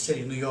 which is the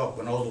city of New York,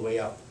 went all the way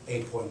up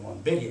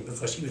 8.1 billion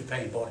because he was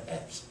paying both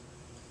halves.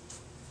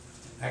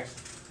 Next.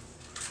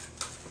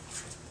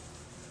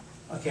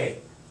 Okay,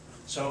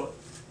 so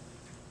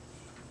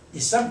in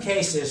some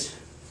cases,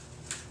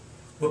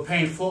 we're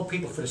paying 4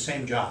 people for the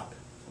same job.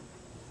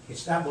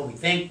 It's not what we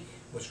think,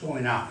 what's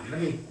going on.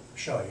 Let me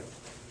show you.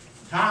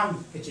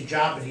 Tom gets a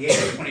job at the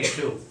age of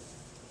 22.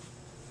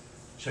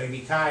 So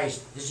he retires,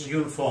 this is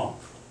uniform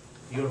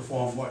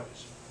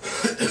workers.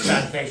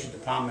 Sanitation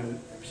department,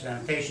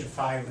 sanitation,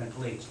 fire, and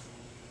police.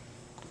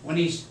 When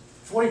he's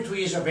 42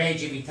 years of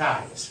age, he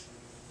retires.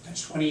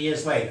 That's 20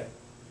 years later.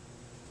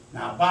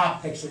 Now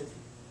Bob takes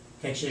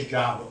his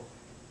job over.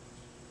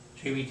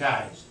 So he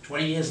retires.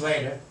 20 years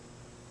later,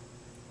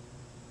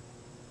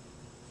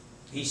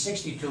 he's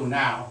 62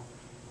 now,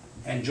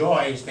 and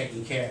Joy is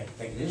taking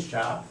his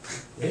job.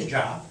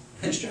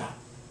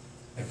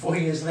 And 4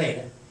 years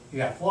later, you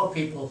got 4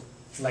 people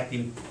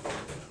collecting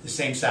the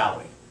same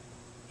salary.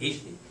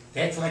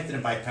 They're collecting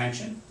it by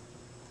pension,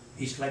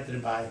 he's collecting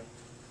it by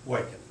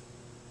working.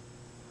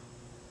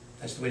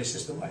 That's the way the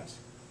system works.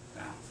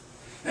 Now,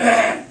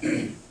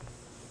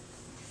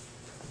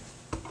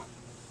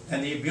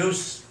 and the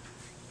abuse,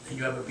 and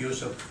you have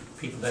abuse of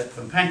people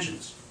from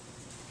pensions.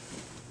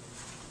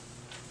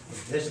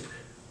 There's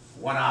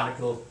one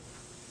article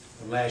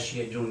from last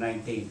year, June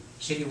 19.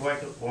 City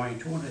worker earning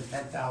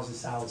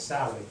 $210,000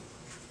 salary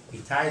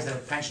retires at a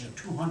pension of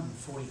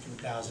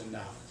 $242,000.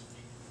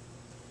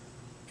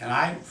 And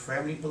I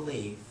firmly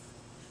believe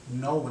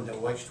no one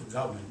that works for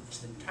government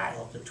is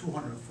entitled to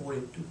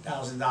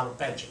 $242,000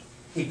 pension,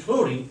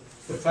 including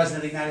the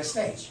President of the United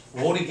States,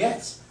 who only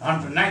gets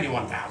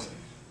 $191,000.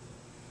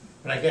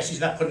 But I guess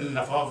he's not putting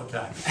enough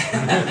overtime.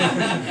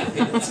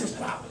 That's his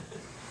problem.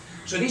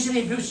 So these are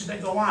the abuses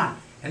that go on,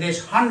 and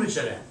there's hundreds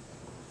of them.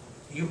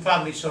 You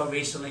probably saw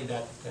recently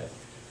that,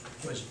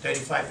 was it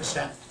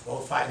 35%,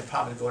 all 5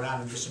 departments go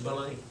down in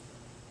disability.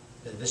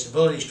 The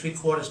disability is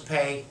 3/4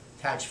 pay,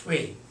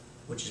 tax-free,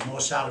 which is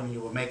more salary than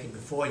you were making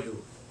before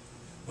you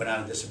went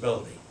on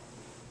disability.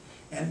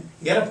 And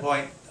the other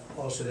point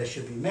also that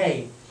should be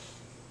made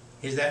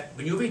is that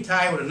when you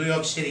retire with a New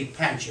York City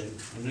pension,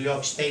 a New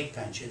York State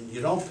pension,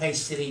 you don't pay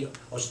city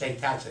or state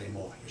tax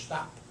anymore. You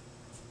stop.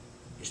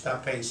 You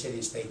stop paying city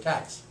and state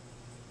tax.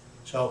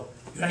 So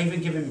you're not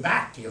even giving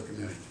back to your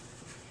community.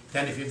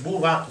 Then if you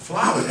move out to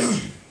Florida,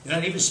 you're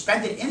not even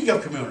spending in your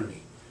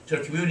community. So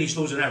the community's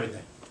losing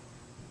everything.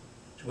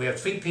 So we have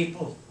 3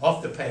 people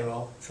off the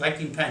payroll,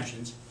 collecting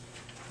pensions,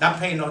 not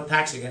paying no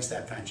tax against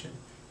that pension,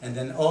 and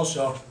then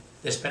also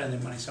they're spending their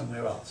money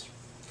somewhere else.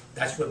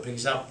 That's what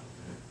brings up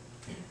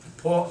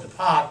the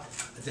part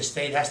that the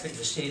state has to,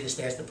 the state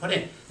has to put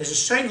in. There's a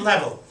certain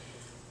level.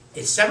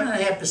 It's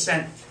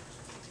 7.5%.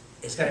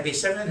 It's got to be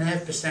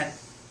 7.5%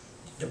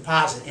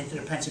 deposit into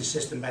the pension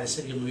system by the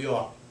city of New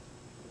York,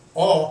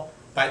 or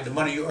by the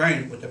money you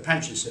earn with the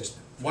pension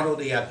system, one or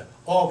the other,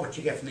 or what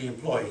you get from the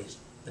employees.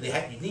 But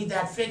you need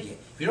that figure.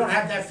 If you don't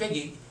have that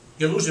figure,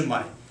 you're losing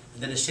money,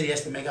 and then the city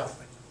has to make up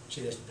for it. The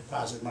city has to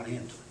deposit money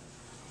into it.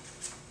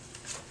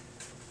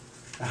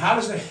 Now, how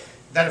does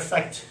that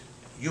affect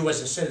you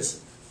as a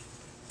citizen?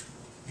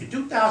 In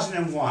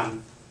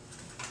 2001,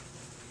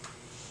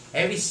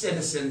 every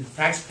citizen,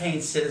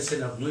 tax-paying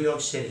citizen of New York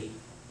City,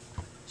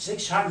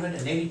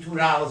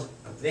 $682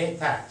 of their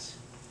tax,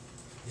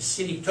 the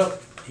city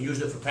took and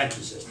used it for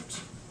pension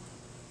systems.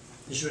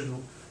 This was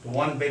the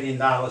 $1 billion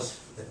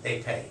that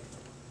they paid.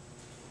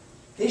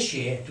 This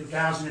year,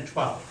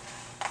 2012,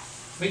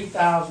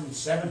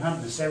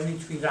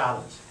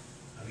 $3,773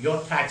 of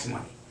your tax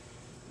money,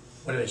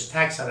 whether it's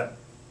tax on a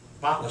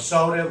bottle of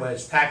soda, whether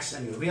it's tax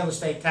on your real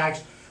estate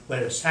tax,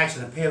 whether it's tax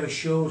on a pair of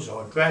shoes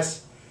or a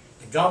dress,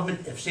 the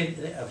government of City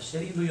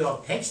of New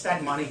York takes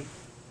that money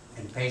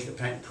and throws it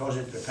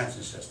into the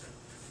pension system.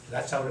 So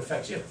that's how it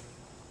affects you.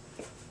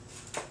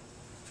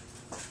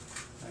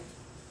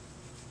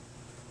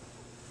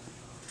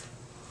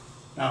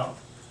 Now,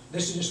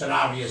 this is just an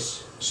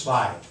obvious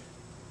slide.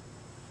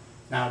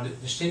 Now,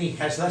 the city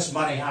has less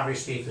money,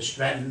 obviously, to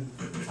strengthen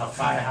our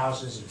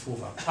firehouses,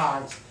 improve our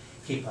parks,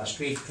 keep our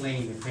streets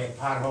clean, repair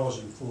potholes,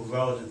 improve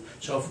roads, and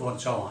so forth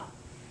and so on.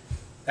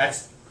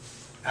 That's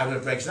how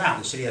it breaks down.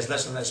 The city has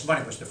less and less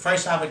money, but it's the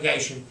first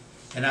obligation,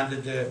 and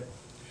under the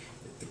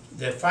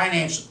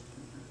finance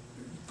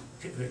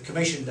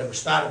commission that was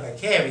started by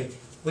Kerry,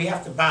 we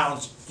have to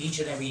balance each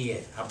and every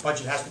year. Our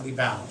budget has to be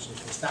balanced.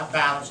 If it's not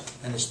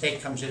balanced, then the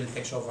state comes in and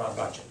takes over our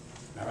budget.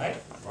 All right?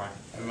 Right.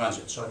 And runs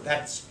it. So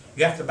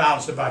you have to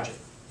balance the budget,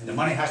 and the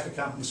money has to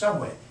come from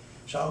somewhere.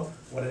 So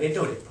what do? They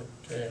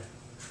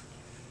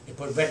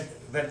put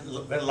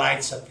red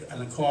lights up on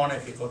the corner.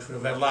 If you go through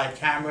the red light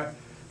camera,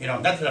 you know,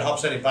 not that it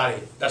helps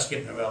anybody that's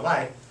getting a red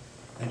light.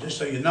 And just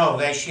so you know,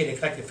 last year they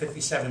collected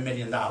 $57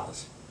 million.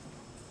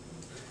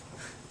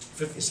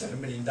 $57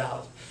 million.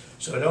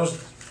 So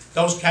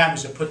those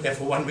cameras are put there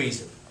for one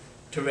reason,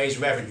 to raise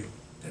revenue.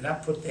 They're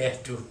not put there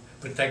to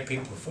protect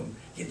people from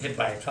getting hit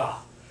by a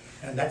car.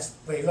 And that's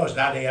the way it goes.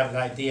 Now they have an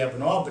idea up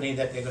in Albany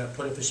that they're going to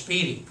put it for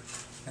speeding.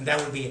 And that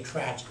would be a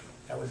tragedy.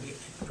 That would be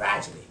a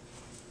tragedy.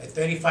 At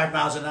 35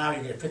 miles an hour,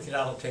 you get a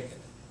 $50 ticket.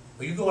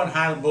 But you go on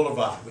Highland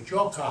Boulevard with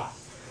your car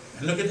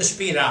and look at the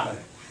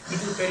speedometer. You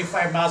do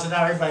 35 miles an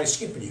hour, everybody's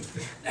skipping you.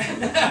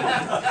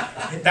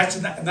 That's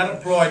another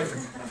ploy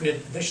for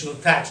additional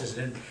taxes.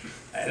 And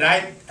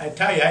I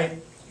tell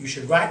you, you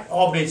should write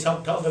Albany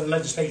and tell the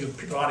legislature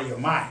people out of your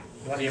mind.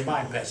 Out of your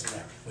mind passing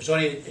that. It's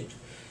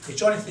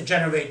only to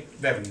generate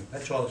revenue.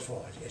 That's all it's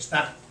for. It's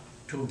not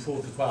to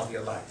improve the quality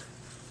of life.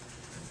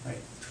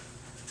 Right.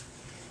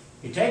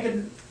 You're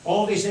taking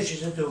all these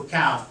issues into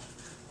account,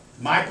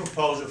 my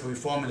proposal for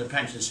reforming the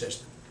pension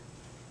system.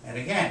 And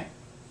again,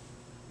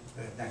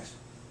 next.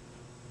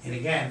 And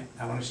again,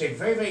 I want to say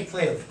very, very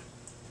clearly,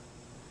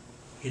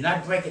 you're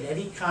not breaking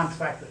any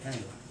contract with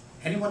anyone.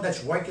 Anyone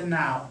that's working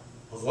now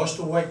or lost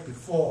to work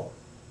before,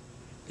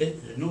 the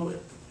new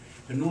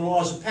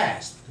laws are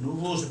passed. The new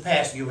rules are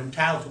passed. You're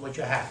entitled to what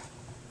you have.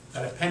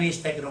 Not a penny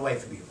is taken away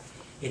from you.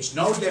 It's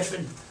no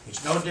different.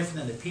 It's no different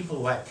than the people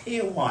who had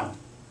Tier 1,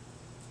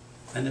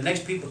 and the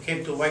next people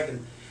came to work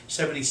in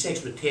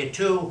 '76 with Tier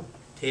 2,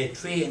 Tier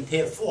 3, and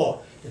Tier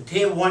 4. The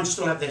Tier 1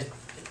 still have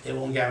their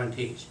own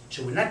guarantees.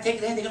 So we're not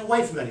taking anything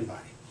away from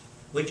anybody.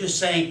 We're just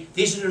saying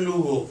these are the new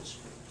rules.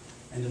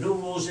 And the new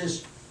rules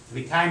is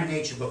the retirement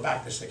age should go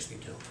back to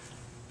 62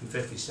 and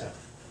 57.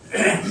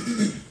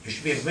 There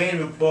should be a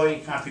greater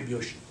employee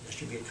contribution. There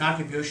should be a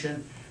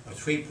contribution of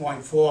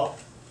 3.4 for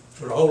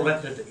the whole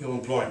length of your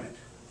employment.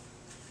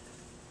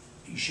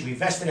 You should be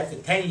vested after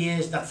 10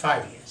 years, not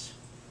 5 years.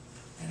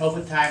 And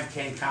overtime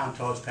can count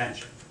towards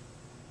pension.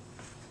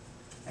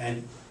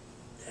 And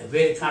a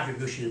greater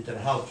contribution to the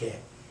health care.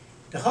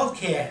 The health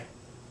care,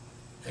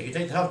 you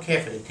take the health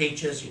care for the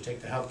teachers, you take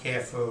the health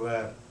care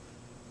for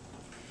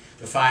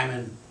the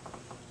firemen,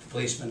 the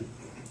policemen.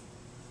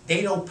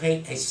 They don't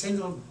pay a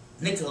single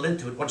nickel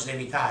into it once they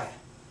retire.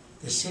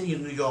 The city of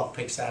New York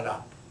picks that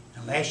up.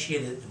 And last year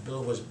the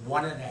bill was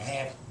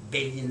 $1.5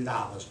 billion,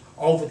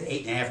 over the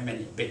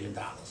 $8.5 billion,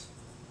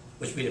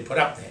 which we had put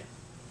up there.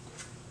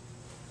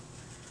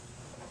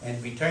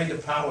 And return the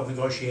power of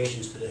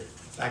negotiations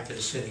back to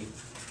the city,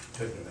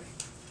 took it away.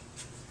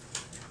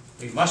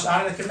 We must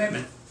honor the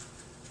commitment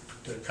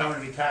to the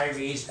current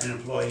retirees and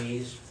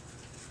employees,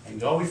 and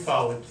going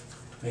forward,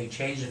 make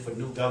changes for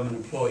new government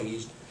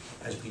employees,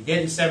 as we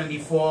did in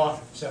 '74,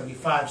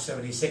 '75,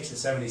 '76, and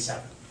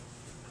 '77.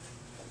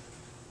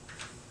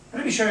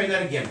 Let me show you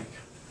another gimmick.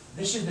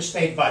 This is the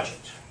state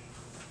budget.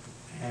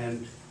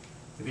 And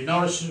if you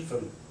notice,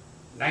 from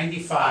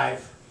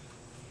 '95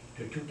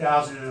 to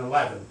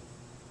 2011,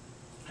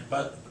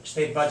 the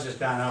state budget has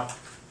gone up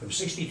from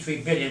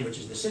 $63 billion, which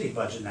is the city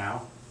budget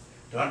now,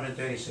 to $136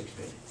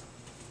 billion.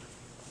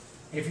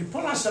 And if you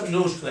pull out some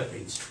news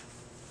clippings,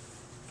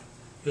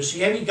 you'll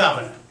see every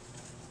governor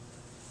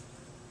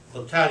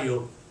will tell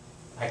you,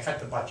 I cut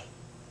the budget.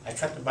 I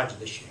cut the budget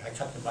this year. I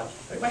cut the budget.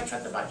 Everybody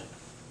cut the budget.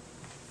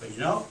 But you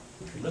know,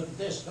 if you look at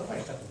this,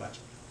 nobody cut the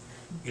budget.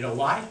 You know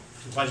why?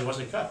 The budget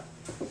wasn't cut.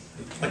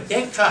 What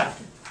they cut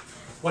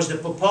was the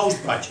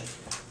proposed budget.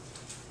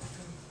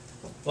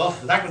 Well,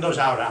 like with those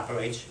how it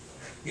operates,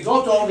 you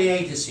go to all the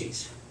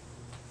agencies.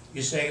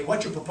 You say,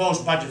 what's your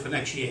proposed budget for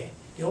next year?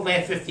 They only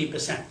have 15%.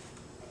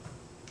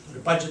 So the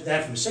budget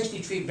then from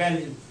 $63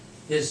 billion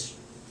is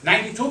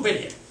 $92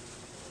 billion.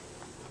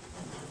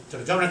 So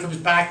the governor comes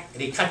back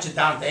and he cuts it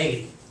down to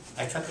 80.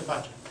 I cut the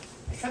budget.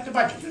 I cut the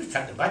budget. You didn't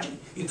cut the budget.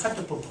 You cut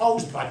the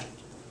proposed budget.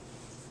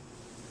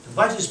 The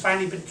budget has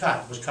finally been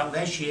cut. It was cut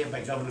last year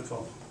by Governor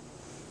Cuomo.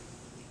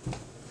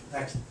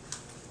 Next.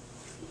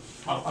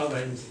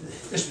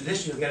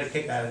 This you'll get a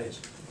kick out of this.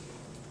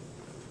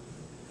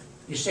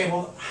 You say,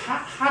 well,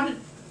 how did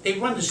they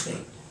run the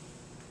state?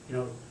 You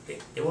know,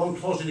 they weren't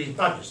closing these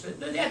budgets.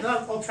 They had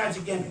all kinds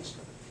of gimmicks.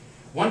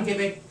 One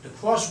gimmick, the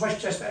Cross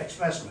Westchester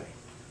Expressway.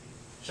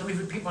 Some of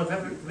you people have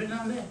ever ridden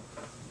on there?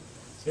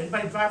 Did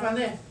anybody drive on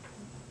there?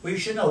 Well, you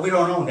should know, we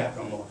don't own that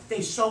no more.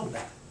 They sold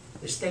that.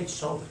 The state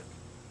sold it.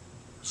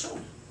 Sold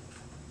it.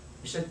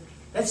 They said,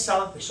 let's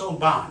sell it. They sold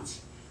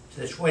bonds.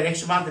 So that's worth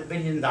X amount of $1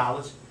 billion.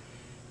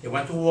 They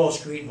went to Wall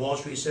Street. Wall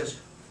Street says,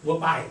 we'll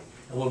buy it,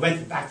 and we'll rent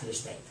it back to the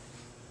state.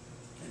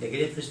 And they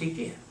get interest each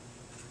year.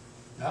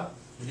 No?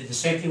 They did the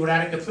same thing with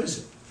Attica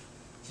Prison.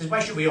 He says, why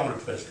should we own a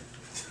prison?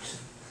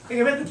 They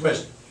can rent the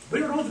prison. We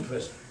don't own the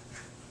prison.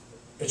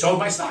 It's owned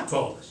by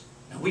stockholders,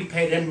 and we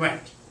pay them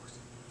rent.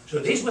 So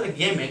these were the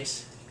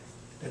gimmicks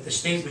that the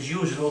state was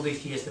using all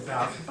these years to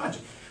balance the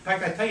budget. In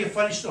fact, I'll tell you a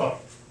funny story.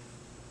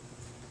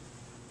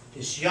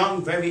 This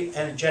young, very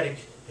energetic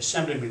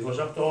assemblyman goes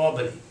up to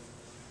Albany,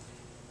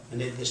 and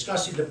they're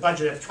discussing the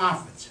budget at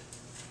conference.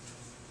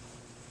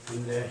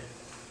 And,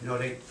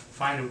 they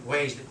find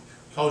ways to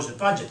close the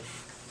budget.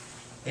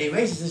 And he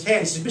raises his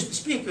hand, he says, Mr.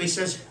 Speaker, he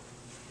says,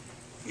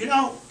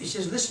 he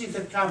says, listening to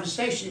the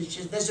conversation, he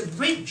says, there's a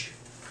bridge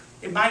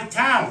in my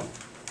town.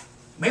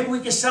 Maybe we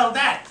can sell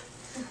that.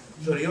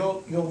 So the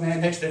old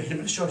man next to him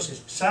in the short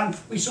says, son,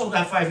 we sold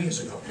that 5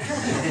 years ago.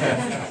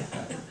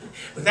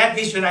 But that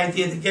gives you an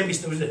idea that gave me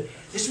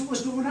this is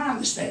what's going on in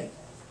the state.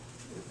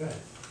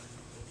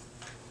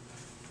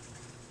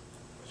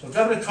 So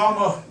Governor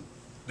Cuomo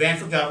ran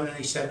for governor and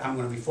he said, I'm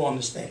going to reform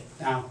the state.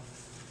 Now,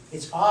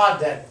 it's odd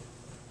that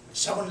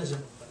someone who's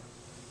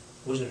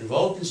a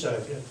devout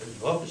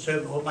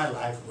conservative all my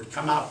life would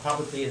come out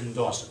publicly and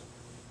endorse it.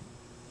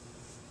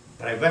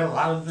 But I read a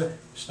lot of the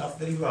stuff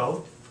that he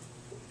wrote,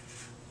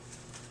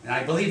 and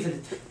I believe that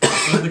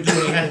he would do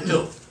what he had to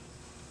do.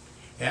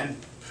 And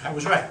I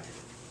was right.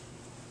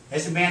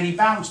 As a man, he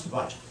balanced the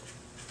budget.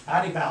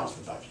 How did he balance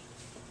the budget?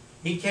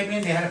 He came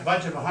in, they had a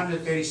budget of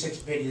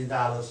 $136 billion.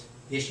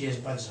 This year's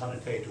budget is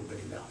 $132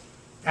 billion.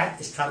 That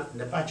is cutting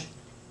the budget.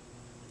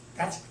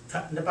 That's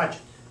cutting the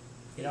budget.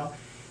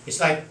 It's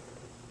like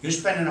you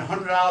spending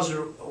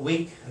 $100 a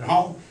week at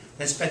home,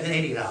 then spending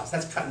 $80.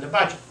 That's cutting the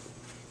budget.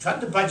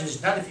 Cutting the budget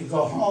is not if you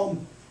go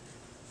home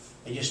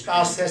and your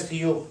spouse says to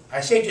you, I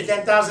saved you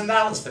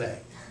 $10,000 today.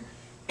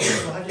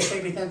 Well, how'd you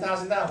save me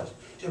 $10,000?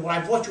 She said, well,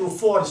 I bought you a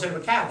Ford instead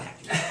of a Cadillac.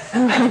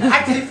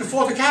 I can't even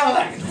afford the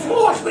Cadillac. It's a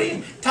Ford. What are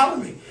you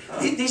telling me?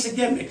 These are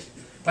gimmicks.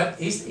 But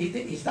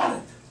he's done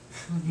it.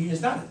 He has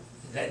done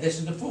it. This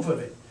is the proof of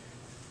it.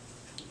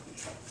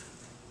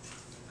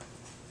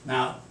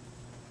 Now,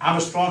 I'm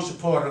a strong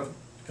supporter of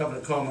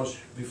Governor Cuomo's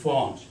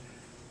reforms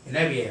in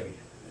every area.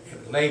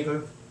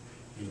 Labor,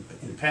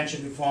 in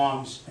pension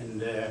reforms,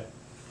 and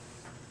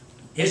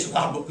it's a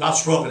lot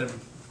stronger than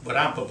what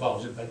I'm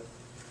proposing, but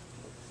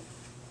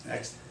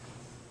next.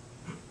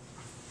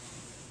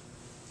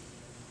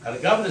 Now the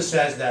governor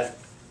says that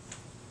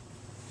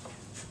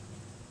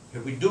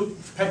if we do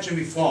pension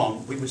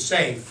reform, we would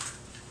save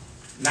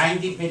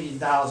 $90 billion in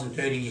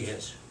 30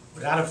 years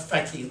without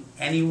affecting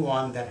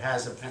anyone that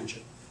has a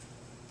pension.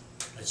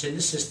 That's in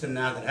the system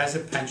now that has a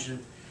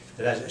pension,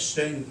 that has a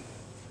certain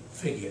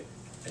figure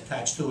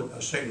attached to it,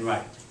 a certain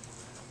right.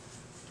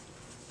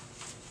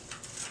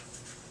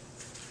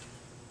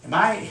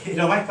 My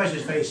question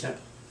is very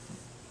simple.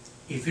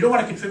 If you don't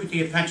want to contribute to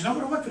your pension, don't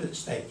go to work for the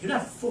state. You're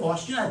not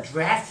forced, you're not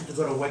drafted to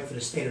go to work for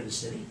the state or the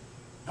city.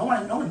 No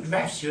one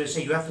drafts you and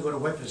say you have to go to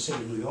work for the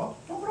city of New York.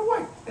 Don't go to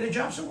work. Get a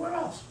job somewhere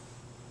else.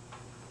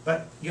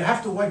 But you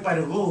have to work by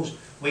the rules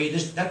where you're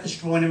just not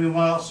destroying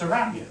everyone else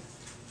around you.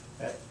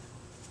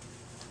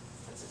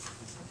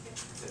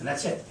 And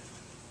that's it.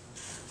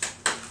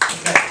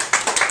 Okay.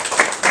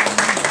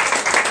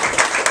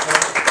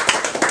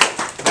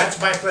 That's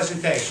my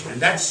presentation,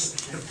 and that's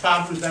the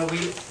problems that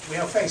we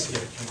are facing.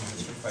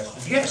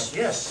 Yes,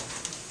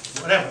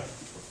 whatever.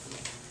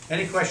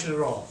 Any question at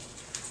all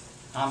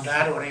on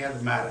that or any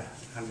other matter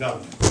on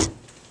government?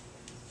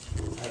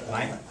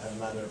 I have a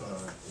matter,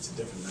 it's a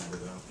different matter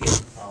though.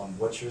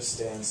 What's your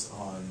stance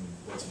on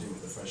what to do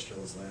with the Fresh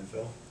Kills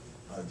landfill?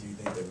 Do you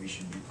think that we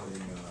should be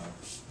putting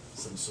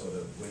some sort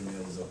of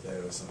windmills up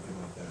there or something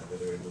like that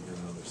that are illegal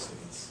in other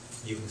cities?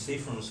 You can see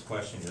from his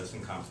question, he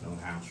doesn't come from New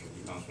Hampshire,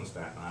 he comes from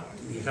Staten Island.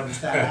 You come from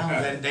Staten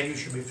Island, then you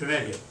should be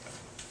familiar.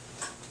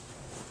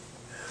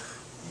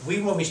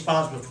 We were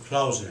responsible for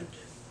closing it,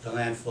 the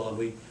landfill, and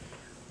we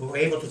were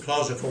able to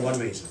close it for one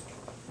reason.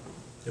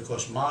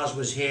 Because Mars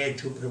was here,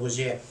 Jupiter was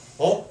here.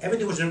 Oh,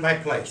 everything was in the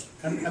right place.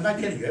 I'm not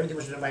kidding you, everything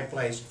was in the right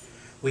place.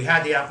 We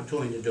had the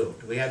opportunity to do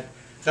it. We had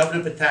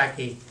Governor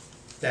Pataki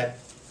that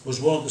was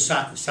willing to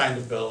sign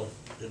the bill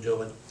to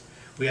do it.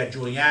 We had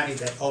Giuliani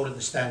that owed it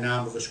to Staten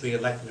Island because we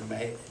elected a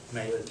mayor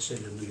of the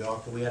city of New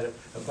York. And we had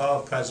a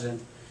borough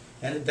president,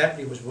 and the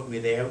deputy was with me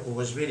there, who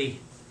was really,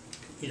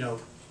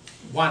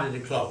 wanted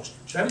it closed.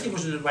 So everything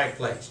was in the right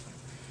place.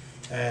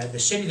 The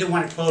city didn't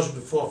want to close it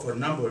before for a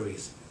number of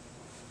reasons.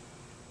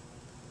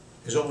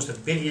 There's almost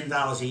 $1 billion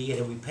a year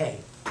that we pay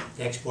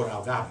to export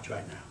our garbage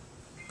right now.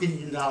 $1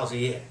 billion a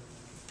year.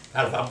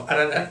 Out of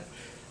that,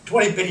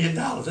 $20 billion,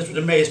 that's what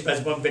the mayor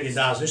spends, $1 billion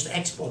just to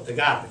export the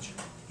garbage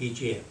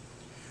each year.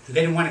 So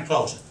they didn't want to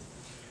close it.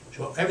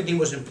 So everything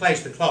was in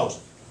place to close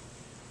it.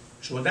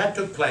 So when that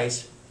took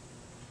place,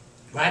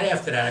 right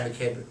after that I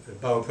became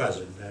borough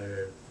president.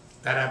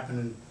 That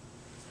happened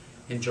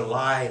in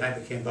July, and I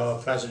became borough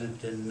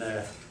president in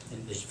the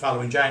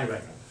following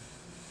January.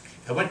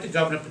 I went to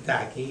Governor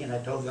Pataki, and I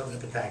told Governor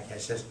Pataki, I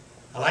says,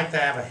 I'd like to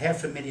have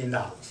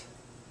 $500,000.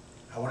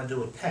 I want to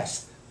do a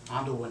test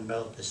on the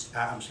windmill,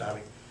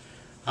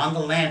 on the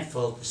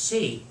landfill to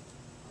see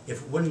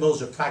if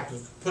windmills are practical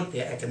to put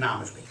there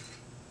economically.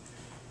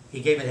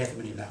 He gave me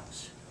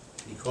 $500,000.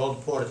 He called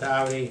the Port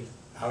Authority,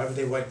 however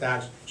they worked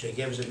out, so he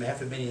gave us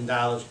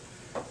 $500,000.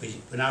 We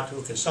went out to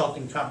a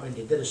consulting company,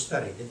 they did a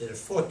study. They did a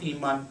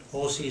 14-month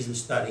all-season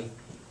study,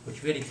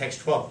 which really takes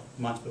 12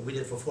 months, but we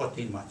did it for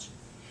 14 months.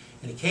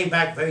 And it came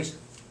back very,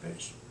 very,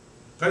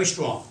 very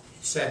strong.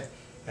 It said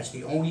that's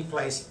the only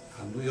place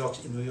in New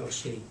York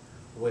City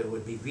where it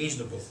would be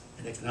reasonable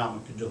and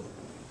economic to do it.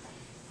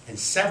 and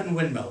 7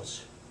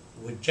 windmills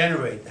would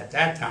generate, at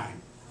that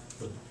time,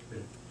 with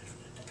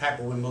the type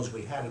of windmills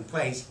we had in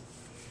place,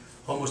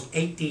 almost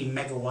 18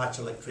 megawatts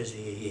of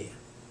electricity a year.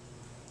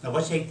 Now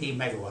what's 18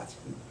 megawatts?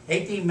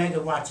 18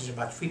 megawatts is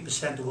about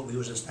 3% of what we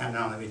use in Staten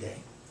Island every day.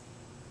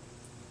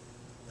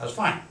 That was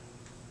fine.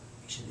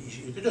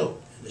 Easy to do.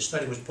 And the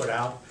study was put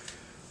out,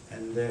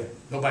 and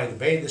nobody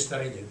debated the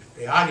study.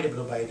 They argued it,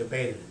 but nobody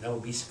debated it. That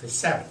would be for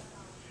 7.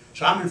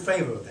 So I'm in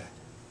favor of that.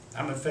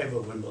 I'm in favor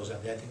of windmills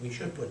out there. I think we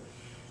should put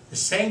the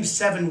same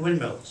 7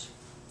 windmills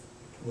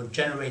would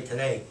generate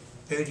today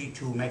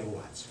 32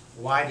 megawatts.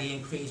 Why the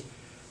increase?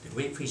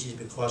 The increase is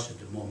because of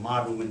the more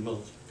modern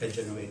windmills that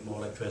generate more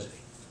electricity.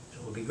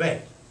 So it would be great.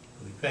 It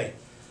would be great.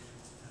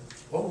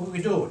 What would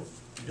we do with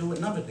it? We do a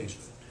number of things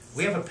with it.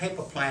 We have a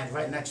paper plant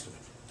right next to it.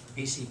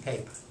 BC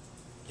paper.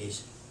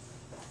 These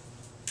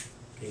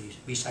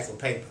recycled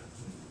paper,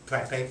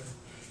 track paper.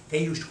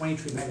 They use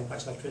 23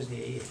 megawatts of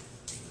electricity a year.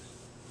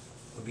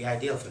 It would be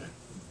ideal for them,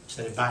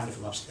 instead of buying it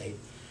from upstate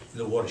in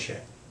the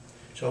watershed.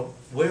 So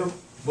we're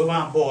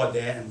on board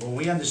there, and when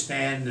we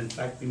understand, in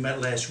fact we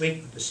met last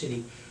week with the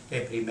city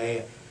deputy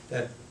mayor,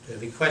 that the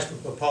request for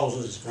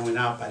proposals is going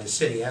out by the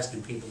city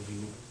asking people,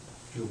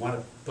 do you want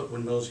to put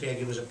windmills here,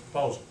 give us a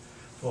proposal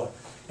for it.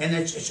 And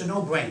it's a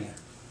no-brainer,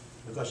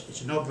 because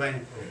it's a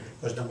no-brainer,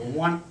 because number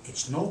one,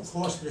 it's no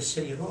cost to the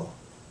city at all,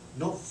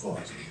 no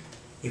cost.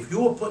 If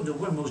you were putting the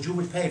windmills, you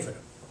would pay for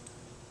them.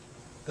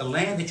 The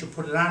land that you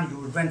put it on, you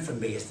would rent from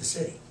me as the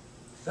city.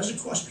 It doesn't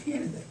cost me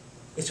anything.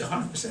 It's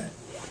 100%.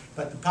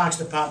 But the Parks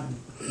Department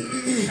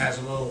has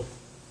a little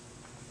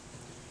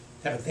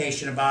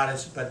hesitation about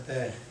it, but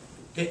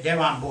they're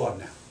on board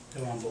now.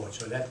 They're on board,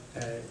 so that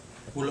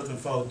we're looking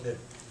forward to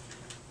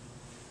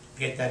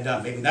get that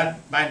done. Maybe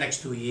not by the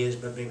next 2 years,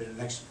 but maybe the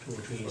next 2 or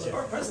 3 years. Well,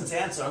 our President's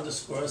answer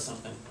underscores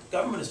something.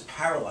 Government is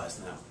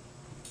paralyzed now.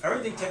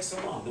 Everything takes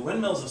so long. The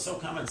windmills are so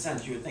common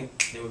sense, you would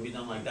think they would be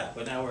done like that.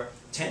 But now we're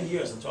 10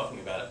 years and talking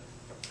about it.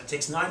 It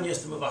takes 9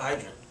 years to move a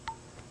hydrant.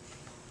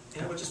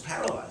 You know, we're just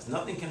paralyzed.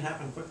 Nothing can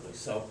happen quickly.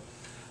 So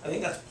I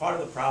think that's part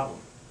of the problem.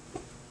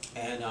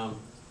 And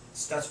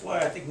that's why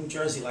I think New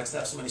Jersey likes to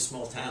have so many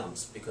small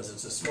towns, because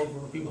it's a small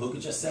group of people who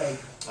could just say,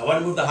 I want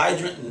to move the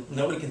hydrant, and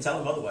nobody can tell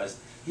them otherwise.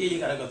 Here you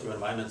got to go through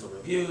environmental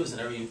reviews and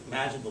every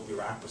imaginable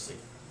bureaucracy.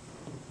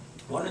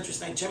 One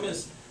interesting, Jim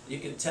is, you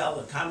can tell,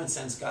 the common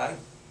sense guy.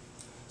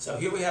 So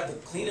here we have the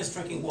cleanest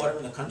drinking water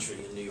in the country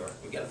in New York.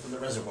 We get it from the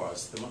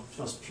reservoirs, the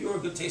most pure,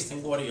 good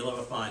tasting water you'll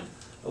ever find.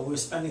 But we're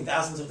spending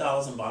thousands of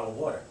dollars on bottled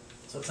water.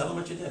 So tell them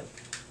what you did.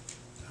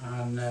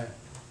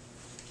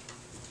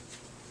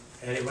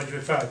 Eddie, what did you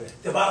refer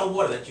to? The bottled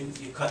water that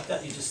you cut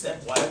that, you just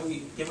said, why are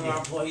we giving our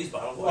employees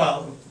bottled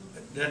water? Well,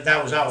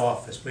 that was our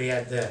office. We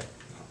had,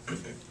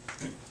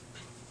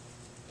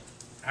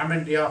 I'm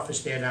in the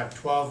office there now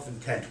 12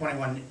 and 10,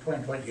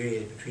 20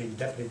 years between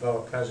deputy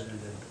borough president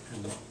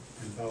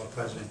and borough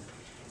president.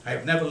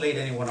 I've never laid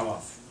anyone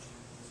off.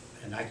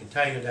 And I can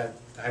tell you that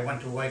I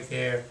went to work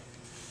there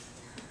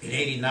in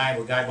 '89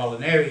 with Guy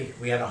Molinaro.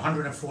 We had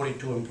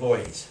 142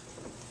 employees.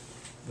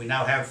 We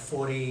now have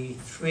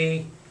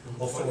 43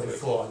 or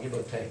 44, give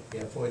or take.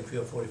 Yeah, 43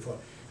 or 44.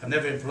 I've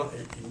never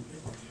employed,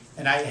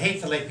 and I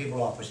hate to lay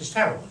people off. It's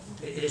terrible.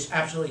 It is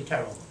absolutely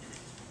terrible.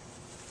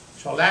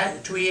 So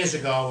 2 years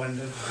ago, when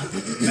the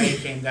May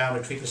came down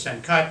with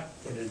 3% cut,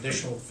 an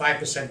additional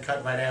 5%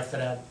 cut right after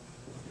that,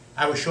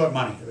 I was short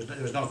money.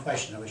 There was no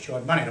question. I was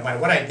short money, no matter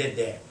what I did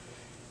there.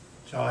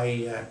 So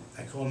I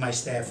called my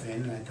staff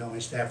in, and I told my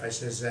staff, I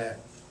says,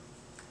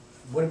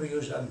 what do we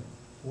use on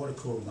water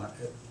cooler?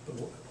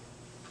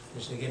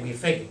 They gave me a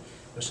figure.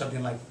 It was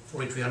something like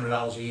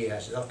 $4,300 a year. I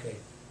said, okay,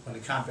 when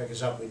the contract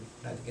is up, we're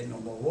not getting no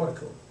more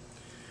water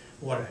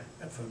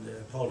from the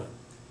Poland.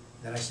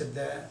 Then I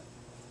said,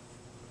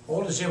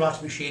 all the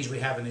Xerox machines we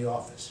have in the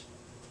office,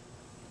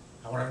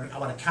 I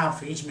want to count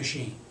for each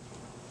machine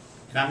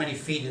and how many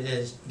feet it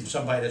is from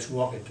somebody that's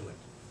walking to it.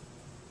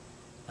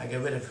 I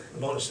get rid of a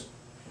load of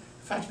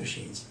fax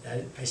machines.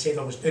 I saved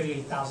almost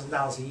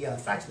 $38,000 a year on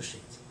fax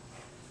machines.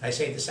 I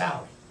saved the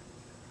salary.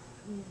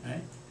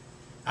 Right?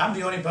 I'm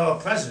the only borough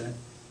president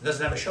that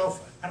doesn't have a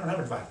chauffeur. I don't have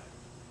a driver.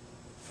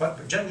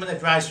 The gentleman that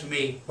drives for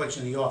me works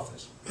in the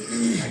office.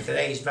 Like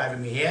today, he's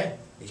driving me here,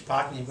 he's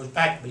parking, he goes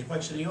back, but he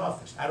works in the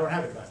office. I don't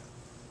have a driver.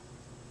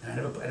 I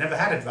never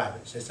had a driver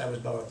since I was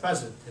borough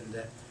president.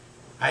 And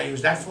I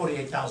use that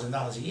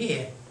 $48,000 a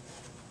year.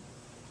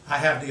 I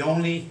have the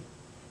only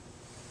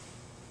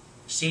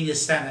senior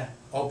center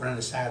open on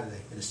a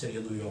Saturday in the city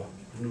of New York,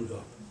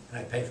 and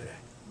I pay for that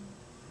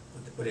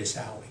with his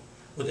salary,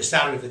 with the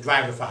salary of the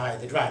driver for hire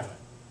the driver.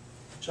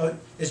 So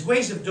there's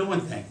ways of doing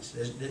things.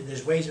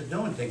 There's ways of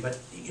doing things, but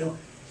you know,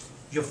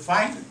 you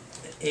find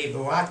a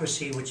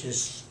bureaucracy which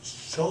is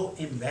so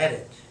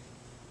embedded.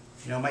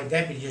 You know, my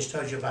deputy just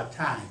told you about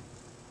time.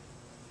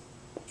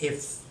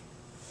 If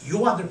you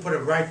wanted to put a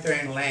right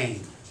turn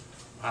lane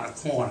on a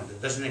corner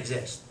that doesn't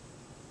exist,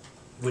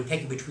 it would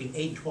take you between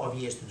 8 and 12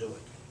 years to do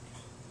it.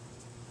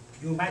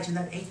 Can you imagine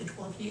that? 8 to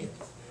 12 years.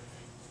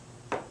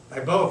 My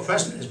borough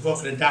president has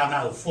broken it down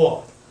now to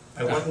 4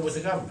 by working with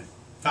the government.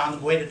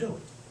 Found a way to do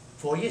it.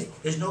 4 years.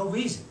 There's no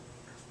reason.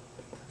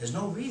 There's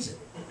no reason.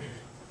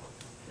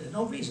 There's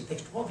no reason. It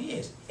takes 12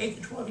 years, 8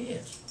 to 12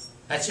 years.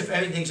 That's if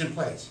everything's in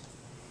place.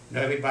 You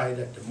know, everybody,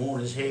 that the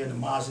moon is here, and the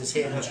Mars is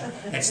here,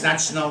 and it's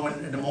not snowing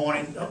in the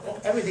morning,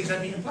 everything's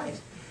gonna be in place.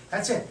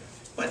 That's it.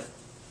 But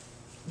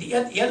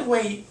the other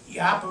way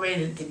you operate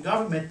in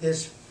government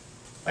is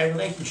by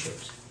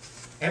relationships.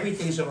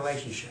 Everything's a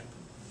relationship.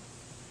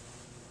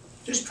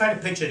 Just try to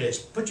picture this.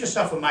 Put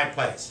yourself in my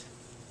place.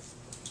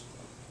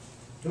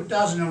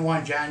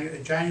 2001,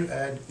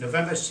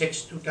 November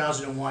 6,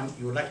 2001,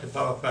 you elected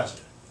borough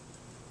president.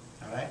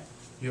 All right?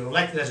 You were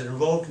elected as an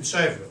enrolled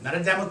conservative, not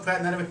a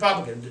Democrat, not a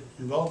Republican,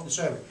 enrolled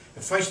conservative.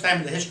 The first time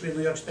in the history of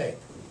New York State.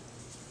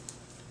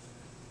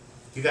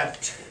 You got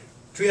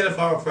 3 other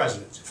borough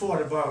presidents, 4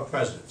 other borough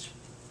presidents.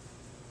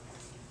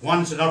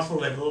 One's an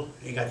ultra-liberal,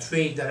 you got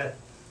 3 that are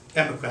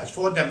Democrats,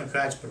 4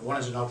 Democrats, but 1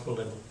 is an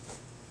ultra-liberal.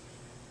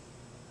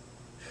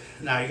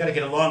 Now, you got to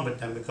get along with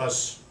them,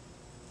 because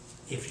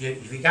if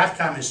you got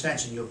common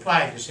sense and you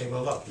apply it, you say,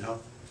 well, look, you know,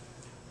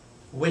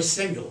 we're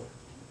single,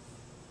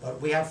 but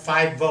we have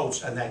 5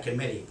 votes on that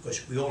committee,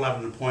 because we all have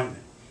an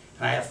appointment.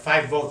 And I have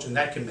 5 votes on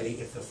that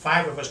committee. If the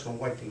 5 of us can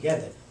work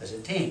together as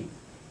a team,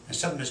 and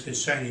something is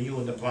concerning you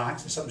in the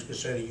Bronx, and something's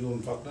concerning you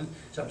in Brooklyn,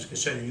 something's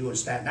concerning you in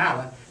Staten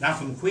Island, and I'm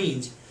from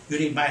Queens, you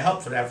need my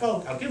help for that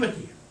vote, I'll give it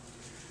to you.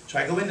 So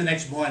I go in the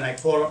next morning, I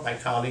call up my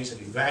colleagues, I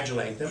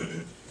congratulate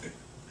them.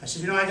 I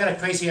said, you know, I got a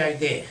crazy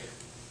idea.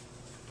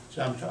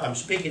 So I'm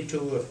speaking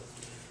to,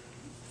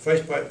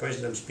 first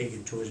person I'm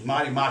speaking to is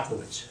Marty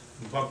Markowitz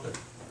from Brooklyn,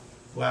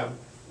 who I'm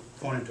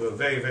going into a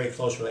very, very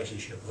close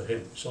relationship with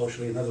him,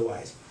 socially and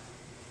otherwise.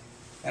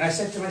 And I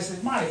said to him, I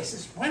said, Marty, I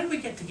said, why don't we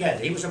get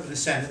together? He was up in the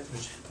Senate,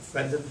 was a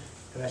friend of,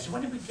 and I said,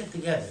 why don't we get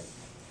together?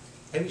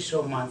 Every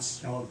so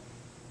months, you know,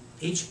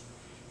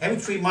 every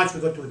 3 months we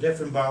go to a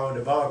different borough,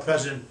 the borough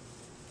president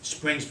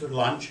springs for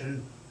lunch,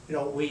 and you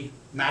know, we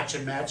match,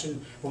 and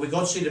when we go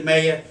to see the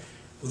mayor,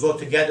 we go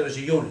together as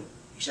a unit.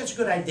 He said, it's a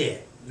good idea.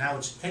 Now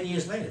it's 10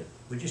 years later.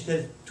 We just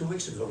did it 2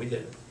 weeks ago, we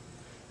did it.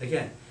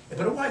 Again.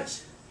 But it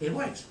works. It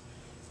works.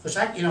 Because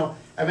I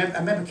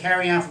remember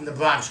Carrie Ann from the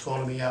Bronx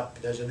calling me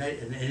up. There's an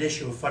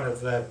issue in front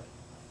of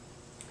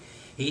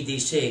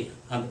EDC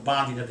on the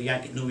bonding of the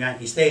new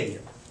Yankee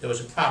Stadium. There was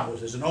a problem.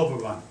 There was an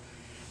overrun.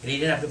 And he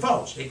didn't have the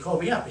votes. He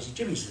called me up. He said,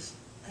 Jimmy, I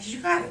said,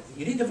 you got it.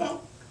 You need the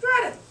vote? You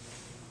got it.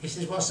 He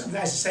says, well, some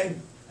guys are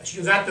saying, I said,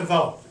 you got the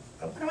vote.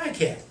 What do I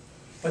care?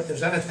 But there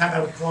was another time I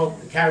would call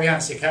Carrie Ann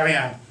and say, Carrie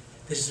Ann,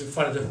 this is in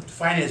front of the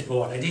finance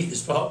board. I need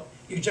this vote.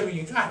 Jimmy,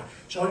 you got it.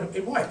 So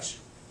it works.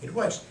 It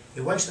works.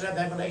 It works to have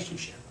that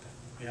relationship.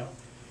 You know,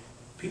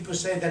 people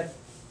say that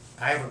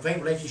I have a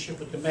great relationship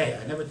with the mayor.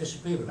 I never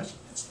disagree with him.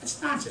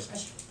 That's nonsense.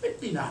 That's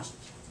strictly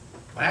nonsense.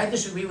 When I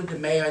disagree with the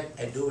mayor,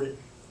 I do it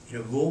in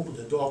a room with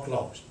the door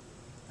closed.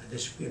 I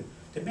disagree.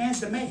 The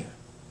man's the mayor.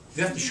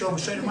 You have to show him a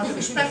certain amount of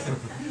respect.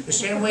 The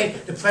same way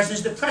the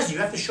president's the president. You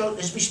have to show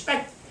his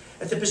respect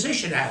at the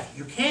position at.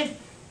 You can't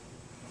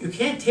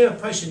tear a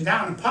person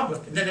down in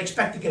public and then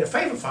expect to get a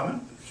favor from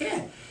him. You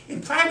can't.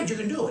 In private, you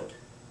can do it.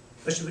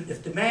 But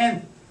if the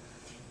man,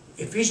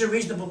 if he's a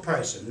reasonable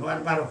person, no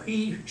matter who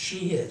he,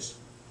 she is,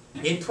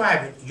 in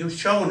private, you've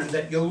shown him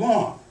that you're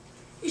wrong.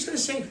 He's going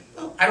to say,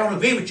 well, I don't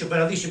agree with you, but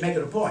at least you're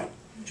making a point.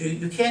 So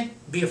you can't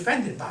be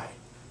offended by it.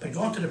 But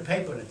going to the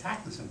paper and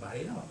attacking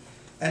somebody, you know.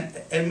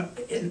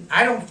 And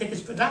I don't think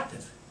it's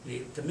productive.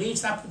 To me,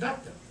 it's not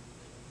productive.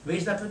 To me,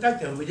 it's not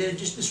productive. We did it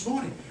just this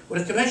morning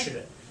with a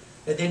commissioner,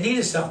 that they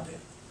needed something.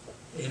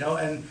 You know,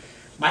 and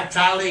my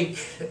colleague,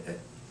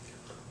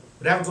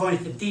 without going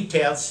into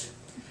details,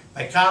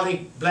 my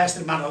colleague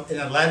blasted him out in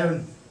a letter,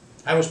 and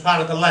I was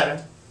part of the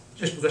letter,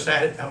 just because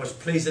I was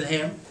pleasing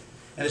him.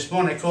 And this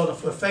morning I called him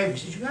for a favor. He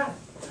said, you got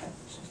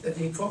it.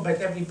 He called my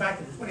deputy back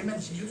in 20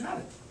 minutes. He said, you got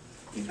it.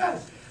 You got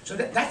it. So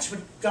that's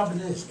what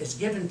government is. It's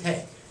give and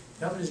take.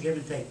 Government is give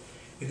and take.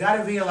 You got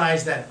to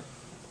realize that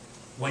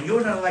when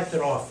you're in an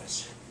elected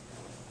office,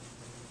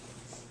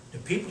 the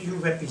people you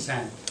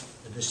represent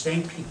are the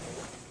same people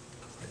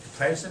that the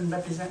president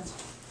represents,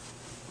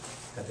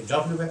 that the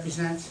governor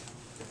represents,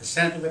 that the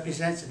senator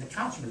represents, and the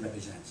councilman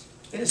represents.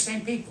 They're the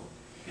same people.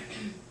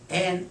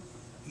 And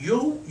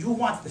you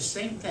want the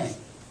same thing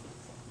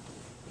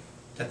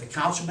that the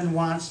councilman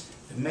wants,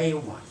 the mayor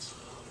wants.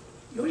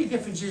 The only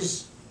difference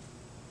is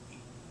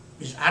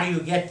how do you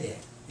get there?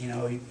 You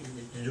know,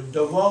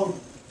 the road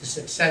to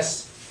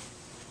success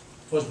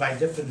goes by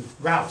different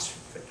routes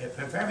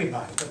for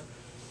everybody. But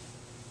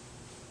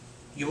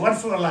you run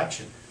for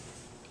election.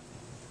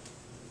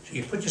 So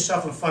you put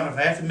yourself in front of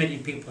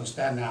 500,000 people in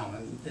Staten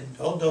Island. And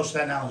although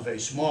Staten Island is very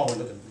small, when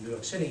you look at New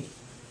York City,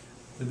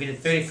 we'd be the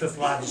 35th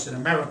largest in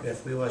America.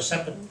 If we were a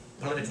separate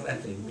political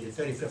entity, we'd be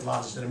the 35th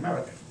largest in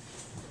America.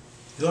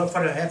 You go in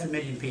front of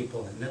 500,000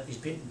 people, and these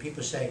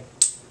people say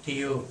to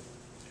you,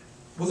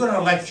 we're going to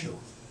elect you,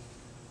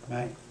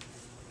 right?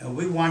 And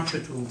we want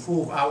you to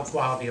improve our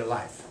quality of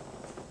life.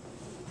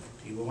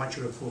 We want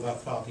you to improve our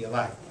quality of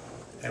life.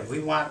 And we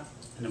want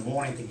in the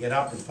morning to get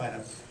up and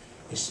find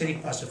a city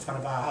bus in front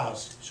of our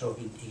house so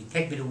he can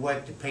take me to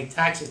work to pay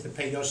taxes to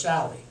pay your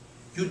salary.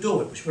 You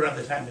do it, because we don't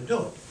have the time to do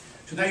it.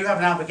 So now you have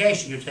an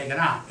obligation you're taking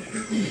on.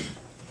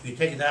 You're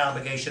taking that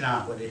obligation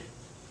on, whether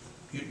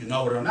you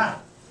know it or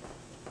not.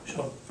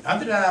 So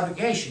under that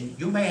obligation,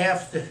 you may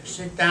have to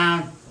sit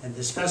down and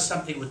discuss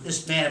something with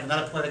this man of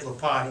another political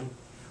party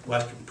who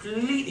has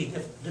completely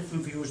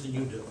different views than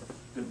you do.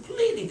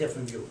 Completely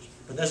different views.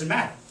 But it doesn't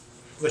matter.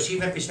 Because he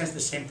represents the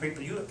same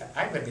people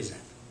I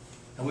represent.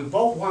 And we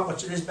both want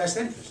what's in his best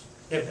interest,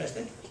 their best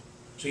interest.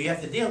 So you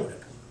have to deal with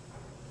it.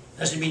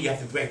 Doesn't mean you have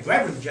to break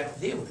bread with it, you have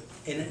to deal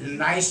with it in a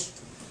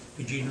nice,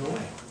 congenial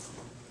way.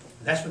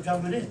 And that's what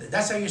government is.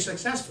 That's how you're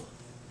successful.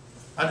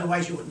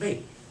 Otherwise you wouldn't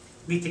be.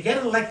 I mean, to get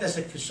elected as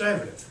a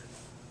conservative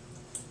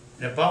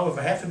in a borough of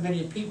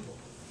 500,000 people,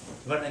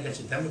 running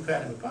against a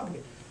Democrat and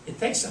Republican, it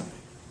takes something.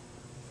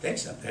 It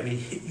takes something. I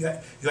mean,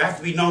 you have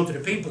to be known to the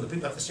people. The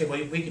people have to say,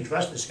 well, we can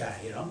trust this guy,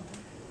 you know.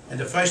 And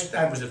the first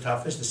time was the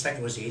toughest, the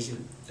second was easy,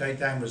 the third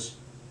time was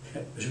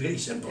really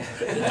simple.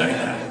 The third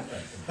time.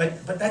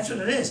 But that's what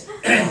it is.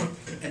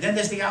 And then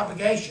there's the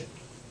obligation.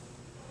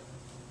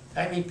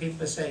 I mean,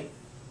 people say,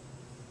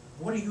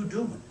 what are you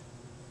doing?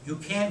 You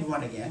can't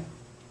run again.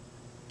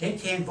 They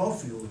can't vote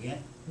for you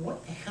again.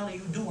 What the hell are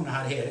you doing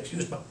out here?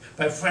 Excuse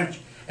my French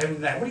every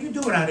night. What are you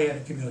doing out here in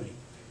the community?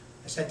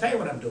 I said, tell you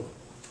what I'm doing.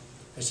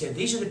 I said,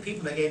 these are the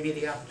people that gave me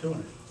the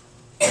opportunity.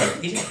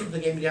 These are the people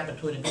that gave me the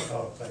opportunity to be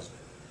borough president.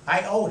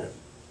 I owe them.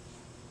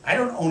 I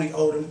don't only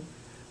owe them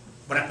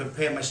when I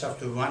prepare myself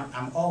to run.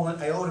 I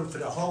owe them for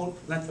the whole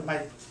length of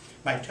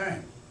my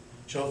term.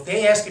 So if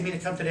they're asking me to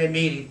come to their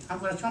meeting, I'm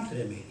going to come to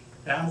their meeting.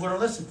 And I'm going to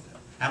listen to them.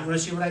 I'm going to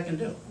see what I can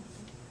do.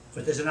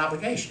 But there's an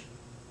obligation.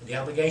 And the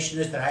obligation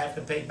is that I have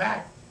to pay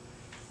back.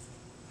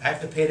 I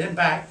have to pay them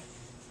back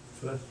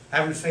for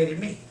having faith in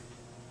me.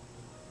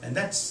 And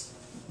that's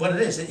what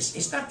it is.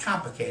 It's not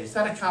complicated. It's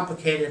not a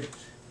complicated,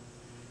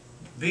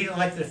 being an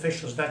elected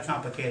official is not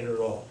complicated at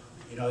all.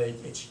 You know,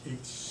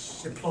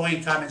 it's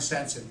employing common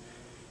sense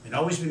and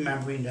always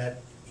remembering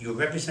that you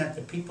represent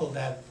the people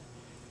that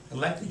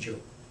elected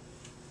you.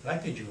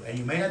 And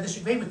you may not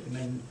disagree with them.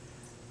 And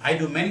I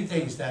do many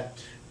things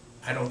that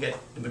I don't get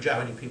the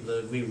majority of people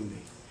that agree with me.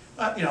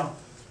 But, you know,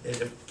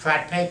 the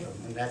Pratt paper,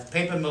 when that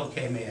paper mill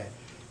came here,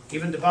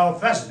 even the borough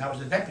president, I was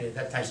the deputy at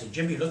that time, said,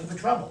 Jimmy, you're looking for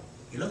trouble.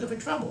 You're looking for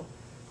trouble.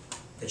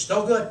 It's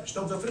no good. It's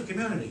no good for the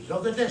community. It's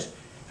no good this.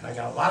 And I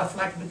got a lot of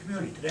flack from the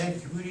community. Today,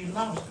 the community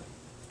loves them.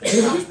 They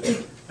love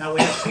them. Now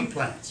we have 3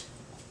 plants.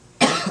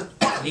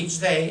 And each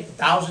day,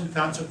 1,000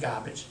 pounds of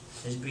garbage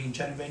is being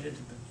generated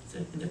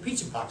in the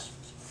pizza boxes.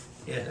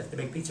 Yeah, they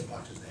make pizza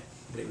boxes there,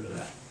 believe it or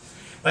not.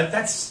 But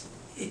that's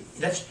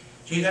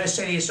so you got to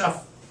say to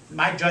yourself,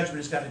 my judgment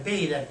has got to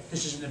be that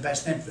this is in the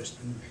best interest,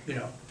 and, you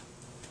know.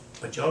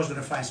 But you're always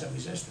going to find some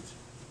resistance.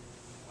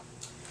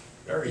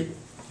 Very good.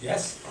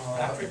 Yes,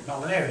 Patrick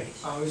Molinaro.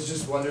 I was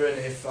just wondering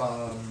if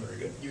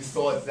you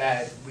thought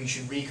that we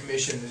should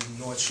recommission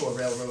the North Shore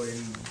Railroad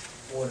in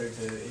order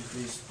to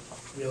increase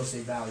real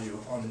estate value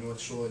on the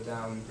North Shore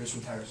down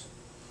Richmond Terrace.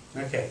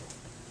 Okay.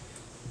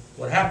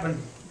 What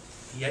happened,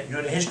 you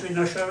know the history of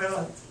North Shore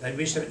Railroad? Let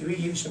me give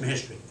you some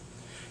history.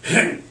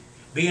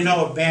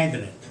 B&O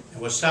abandoned it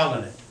and was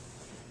selling it.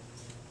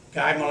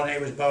 Guy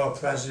Molinaro was borough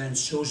president.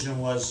 Susan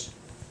was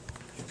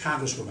a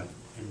congresswoman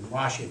in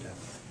Washington.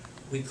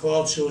 We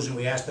called Susan,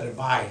 we asked her to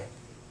buy it,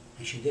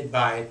 and she did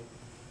buy it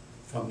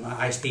from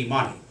ISD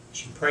money.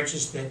 She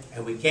purchased it,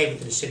 and we gave it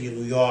to the city of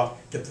New York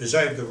to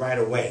preserve the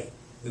right-of-way.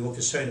 We were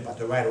concerned about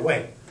the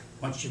right-of-way.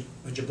 Once you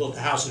built a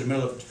house in the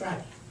middle of the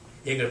track,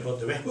 you're going to build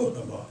the railroad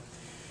no more.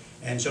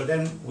 And so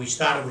then we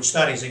started with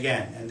studies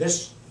again, and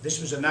this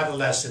was another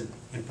lesson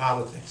in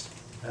politics.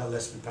 Another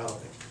lesson in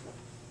politics.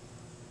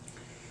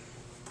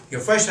 You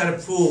first had to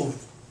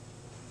prove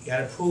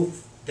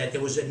that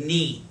there was a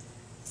need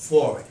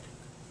for it.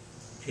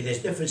 See, there's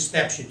different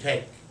steps you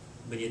take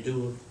when you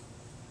do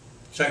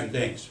certain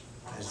things.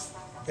 As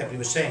Deputy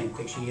was saying, it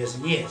takes you years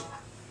and years.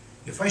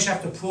 You first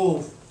have to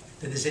prove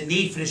that there's a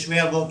need for this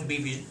railroad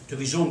to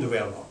resume the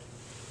railroad.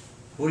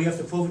 Who do you have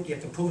to prove it? You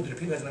have to prove it to the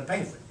people that are going to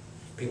pay for it.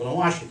 People in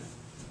Washington.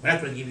 We're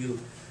not going to give you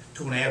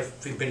 $2.5,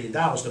 $3 billion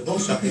to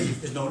build something.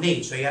 There's no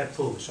need, so you had to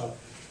prove it. So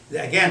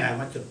again, I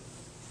went to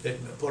the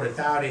Port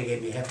Authority. They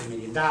gave me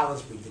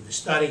 $500,000. We did the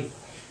study.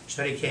 The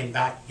study came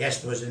back. Yes,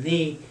 there was a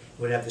need.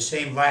 It would have the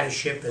same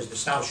ridership as the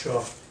South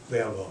Shore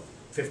Railroad,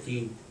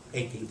 15,000,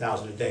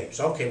 18,000 a day.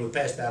 So okay, we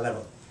passed that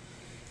level.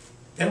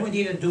 Then we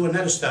needed to do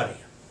another study,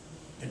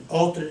 an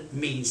alternate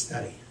means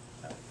study,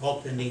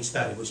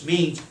 which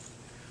means,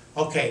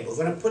 okay, we're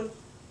going to put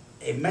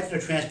a method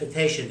of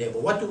transportation there,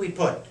 but what do we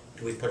put?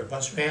 Do we put a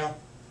bus rail,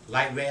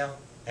 light rail,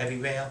 heavy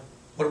rail?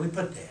 What do we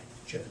put there?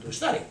 You have to do a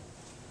study.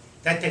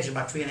 That takes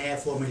about $3.5,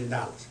 $4 million,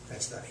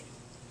 that study.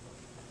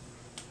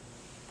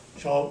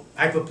 So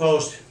I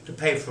proposed to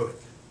pay for it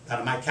out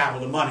of my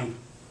capital money,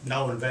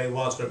 knowing very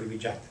well it's going to be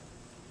rejected.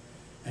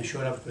 And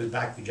sure enough, it was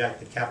back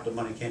rejected. Capital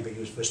money can't be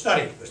used for a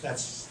study, because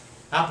that's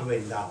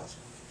operating dollars.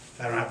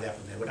 So I don't have that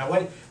from there. Now,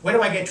 where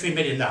do I get $3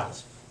 million?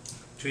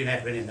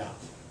 $3.5 million.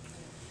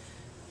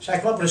 So I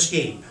come up with a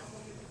scheme.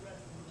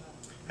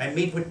 I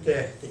meet with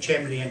the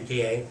chairman of the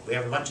MTA. We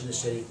have lunch in the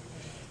city.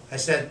 I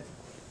said,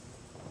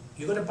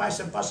 you gonna buy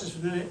some buses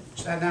from the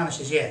Staten Island? He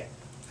says, yeah.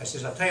 I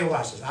says, I'll tell you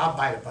what, I says, I'll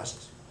buy the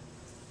buses.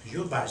 Because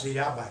you'll buy, I said,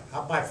 yeah, I'll buy.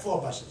 I'll buy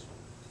 4 buses.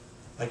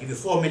 I'll give you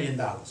 $4 million.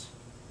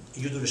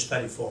 You do the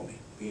study for me.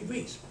 He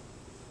agrees.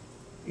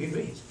 He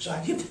agrees. So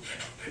I give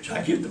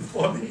them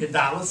 $4 million.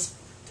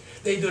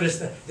 They do this.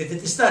 They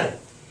did the study.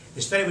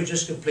 The study was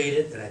just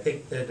completed, and I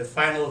think the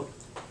final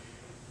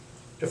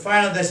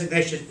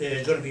designation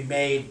is going to be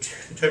made.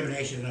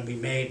 Determination is going to be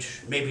made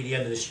maybe the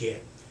end of this year.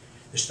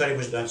 The study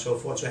was done, so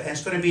forth. So, and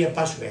it's going to be a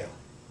bus rail.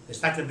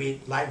 It's not going to be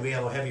light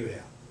rail or heavy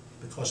rail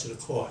because of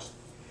the cost.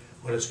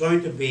 What it's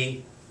going to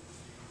be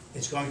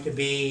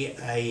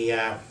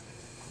a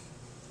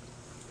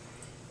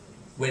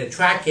where the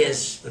track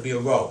is, there'll be a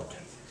road.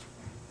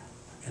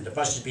 And the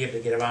buses will be able to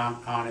get around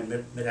on and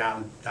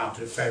down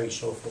to the ferry,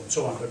 so forth and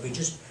so on. But it'll be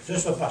just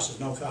for buses,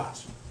 no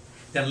cars.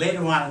 Then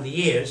later on in the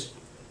years,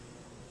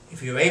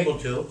 if you're able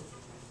to,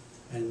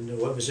 and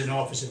what was in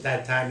office at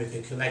that time, you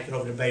could connect it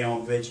over the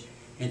Bayonne Bridge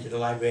into the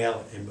light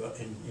rail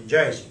in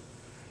Jersey.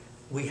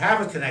 We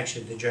have a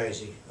connection to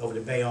Jersey over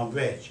the Bayonne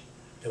Bridge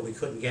that we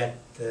couldn't get,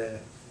 for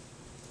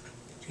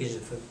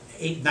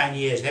 8, 9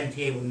 years.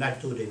 MTA would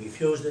not do it, they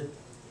refused it.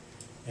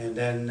 And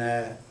then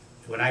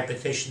when I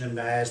petitioned them,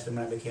 I asked them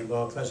when I became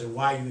borough president,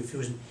 why are you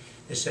refusing?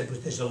 They said,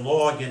 there's a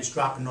law against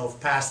dropping off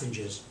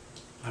passengers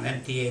on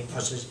MTA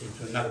buses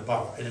into another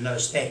borough, in another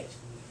state.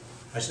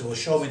 I said, well,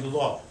 show me the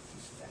law.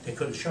 They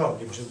couldn't show it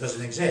because it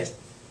doesn't exist.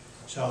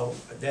 So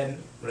then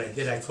what I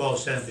did, I called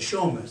Senator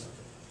Schumer,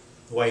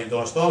 who I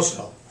endorsed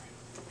also.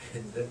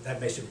 That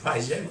may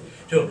surprise you,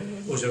 too.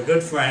 Who was a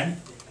good friend.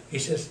 He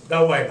says,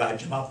 don't worry about it,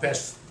 Jim, I'll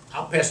pass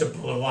a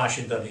bill in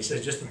Washington. He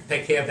says, just to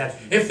take care of that,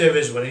 if there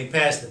is one, and he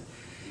passed it.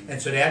 And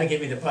so they had to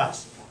give me the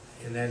bus.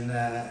 And then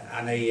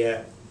on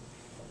I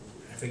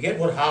forget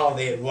what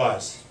holiday it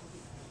was,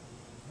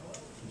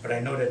 but I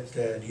know that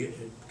the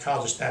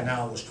College of Staten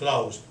Island was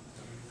closed.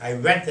 I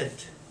rented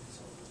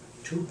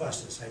 2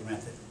 buses, and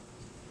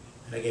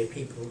I gave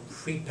people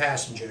free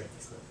passenger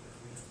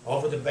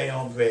over the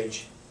Bayonne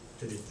Bridge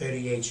to the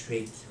 38th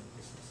Street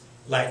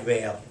light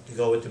rail to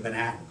go into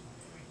Manhattan.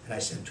 And I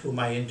sent 2 of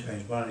my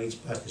interns, one on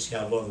each bus, to see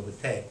how long it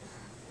would take.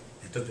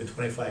 It took them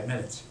 25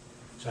 minutes.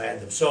 So I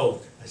had them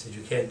sold. I said,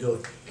 you can't do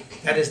it.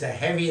 That is the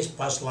heaviest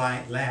bus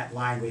line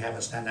we have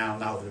in Staten Island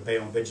now to the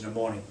Bayonne Bridge in the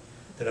morning,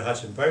 to the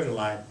Hudson Berger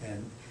line.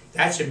 And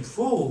that's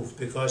improved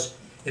because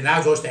it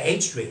now goes to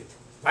 8th Street,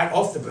 right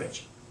off the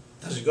bridge.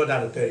 It doesn't go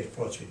down to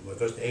 34th Street anymore, it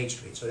goes to 8th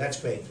Street. So that's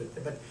great.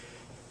 But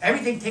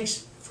everything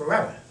takes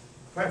forever.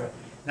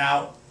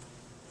 Now,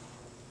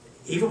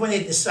 even when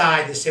they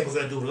decide, they say we're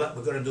going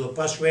to do a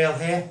bus rail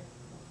here,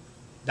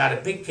 now the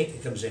big kicker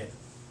comes in,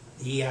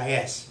 the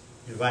EIS,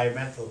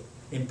 Environmental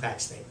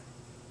Impact Statement.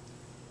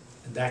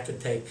 And that could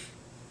take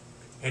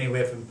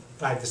anywhere from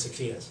 5 to 6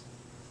 years.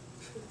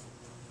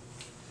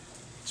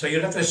 So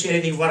you're not going to see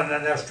anything running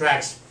on those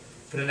tracks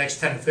for the next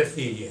 10 to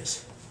 15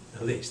 years,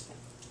 at least.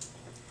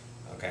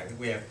 Okay, I think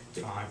we have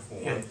time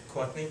for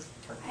Courtney.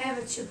 I have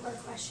a 2-part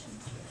question.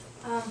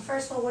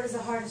 First of all, what is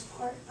the hardest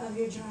part of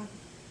your job?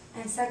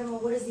 And second of all,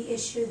 what is the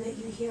issue that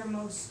you hear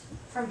most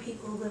from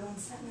people who live on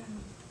Staten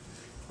Island?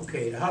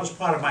 Okay, the hardest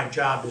part of my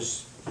job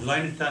is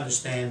learning to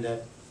understand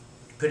that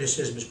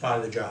criticism is part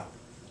of the job,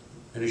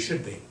 and it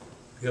should be.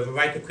 You have a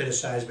right to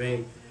criticize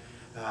me.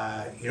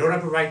 You don't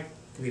have a right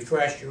to be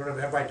fresh. You don't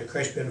have a right to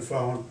curse me on the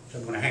phone, so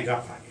I'm going to hang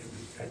up on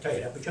you. I tell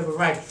you that. But you have a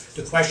right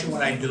to question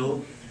what I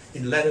do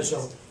in letters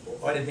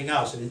or anything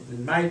else. And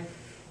in my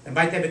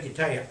debit can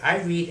tell you,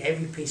 I read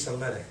every piece of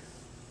letter.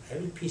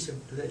 Every piece of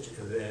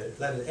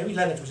letter, every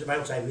letter from somebody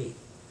else I read.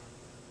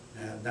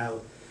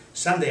 Now,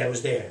 Sunday I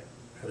was there.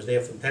 I was there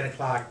from 10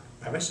 o'clock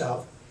by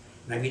myself,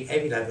 and I read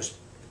every letter.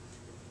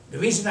 The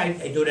reason I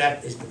do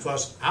that is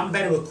because I'm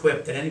better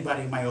equipped than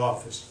anybody in my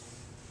office.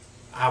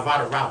 I've got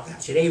to route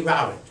that. See, they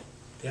route it.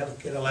 They'll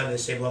get a letter that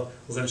say, well,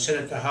 we're going to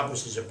send it to Hubbard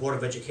as a Board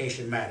of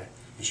Education matter,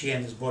 and she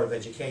handles Board of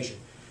Education.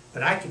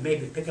 But I can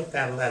maybe pick up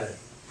that letter,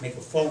 make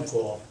a phone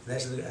call, and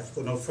that's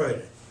go no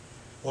further.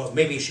 Or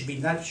maybe it should be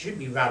routed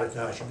to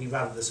her, it should be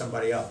routed to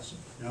somebody else.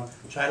 You know?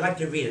 So I like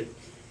to read it.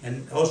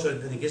 And also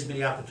it gives me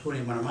the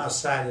opportunity when I'm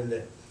outside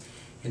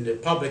in the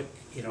public,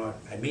 you know,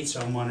 I meet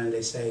someone and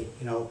they say,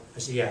 you know, I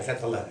say, yeah, I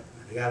got the letter.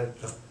 I got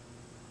it. Look,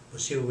 we'll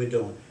see what we're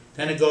doing.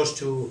 Then it goes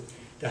to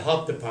the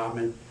health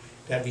department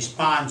that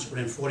responds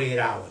within 48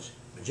 hours.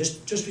 But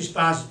just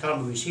responds to tell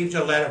them we received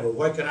your letter, we're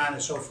working on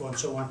it, so forth and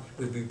so on.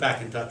 We'll be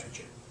back in touch with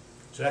you.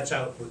 So that's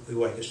how we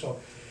work. So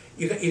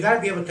you got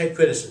to be able to take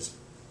criticism.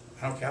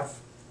 I don't care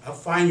how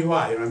fine you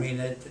are. You know what I mean?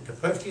 The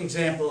perfect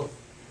example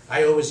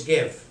I always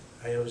give,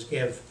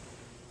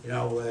 you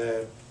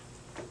know,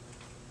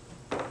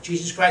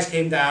 Jesus Christ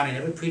came down, he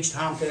never preached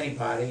harm to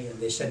anybody, and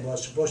they said, well,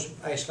 suppose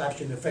I slapped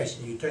you in the face,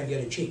 and you turn the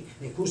other cheek,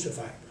 and they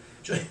crucify him.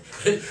 So,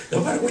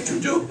 no matter what you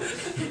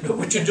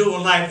do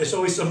in life, there's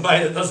always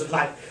somebody that doesn't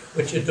like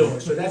what you're doing.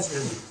 So that's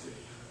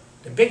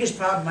the biggest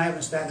problem I have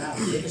in Staten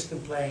Island, the biggest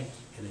complaint,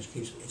 and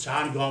it's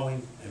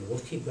ongoing, and will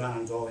keep on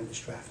ongoing, is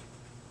traffic.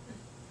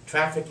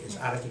 Traffic is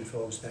out of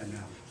control in Staten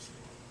Island.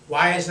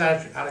 Why is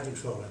it out of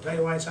control? I'll tell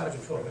you why it's out of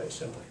control, very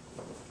simply.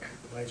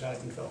 why it's out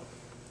of control.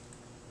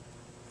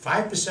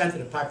 5% of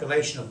the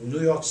population of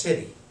New York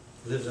City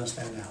lives on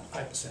Staten Island,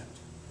 5%.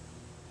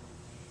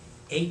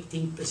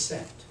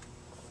 18%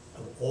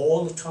 of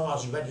all the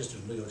cars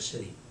registered in New York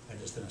City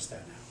registered on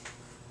Staten Island.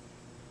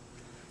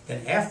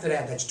 Then after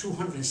that, that's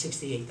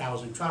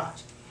 268,000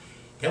 cars.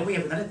 Then we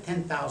have another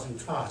 10,000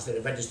 cars that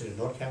are registered in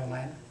North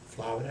Carolina,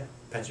 Florida,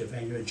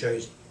 Pennsylvania, and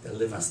Jersey that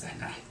live on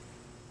Staten Island.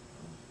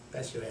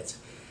 That's your answer.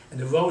 And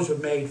the roads were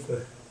made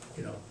for,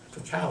 you know, for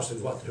cows to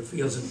walk to the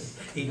fields and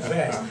eat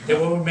grass. They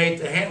weren't made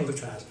to handle the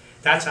cars.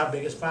 That's our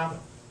biggest problem.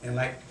 And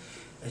like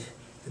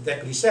the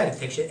deputy said, it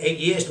takes you 8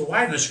 years to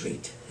widen the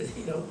street.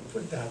 You know,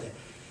 put it down there.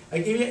 I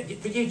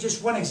give you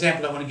just one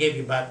example I want to give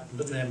you about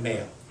looking at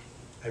mail.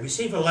 I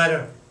received a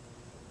letter.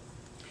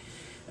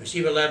 It's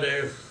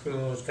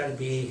got to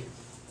be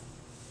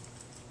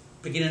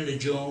beginning of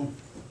June,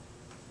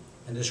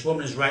 and this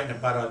woman is writing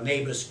about our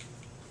neighbor's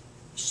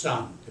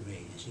son to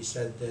me. She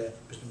said,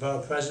 Mr.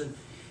 Borough President,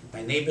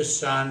 my neighbor's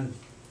son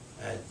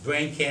had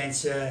brain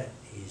cancer.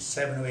 He's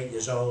 7 or 8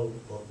 years old,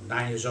 or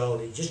 9 years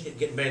old. He's just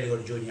getting ready to go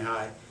to junior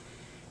high.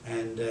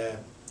 And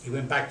he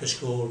went back to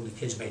school, and the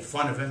kids made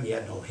fun of him. He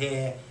had no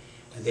hair,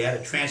 and they had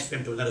to transfer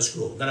him to another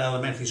school, another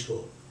elementary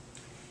school.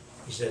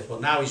 He says, well,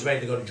 now he's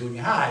ready to go to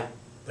junior high,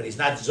 but he's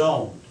not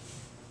zoned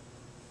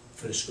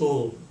for the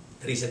school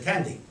that he's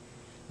attending.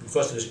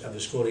 Because of the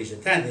school he's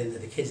attending,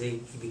 the kids that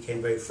he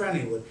became very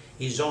friendly with,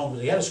 he's zoned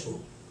with the other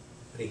school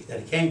that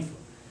he came from.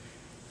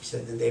 He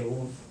said that they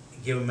won't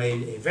give him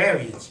a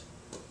variance.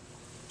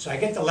 So I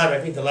get the letter,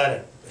 I read the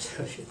letter.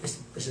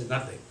 This is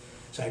nothing.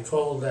 So I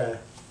called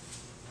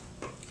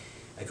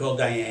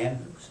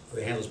Diane, who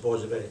handles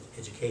boards of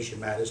education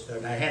matters,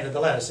 and I handed the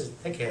letter. I said,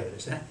 take care of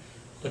this. Huh?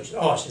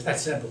 Oh, she says,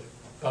 that's simple.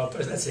 Oh,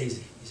 that's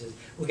easy. He says,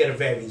 we'll get a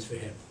variance for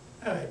him.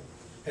 All right.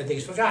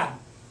 Everything's forgotten.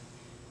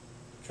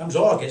 Comes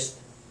August,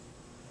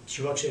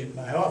 she walks in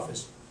my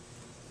office.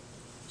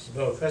 She said,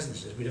 Borough President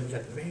says, we never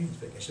got the variance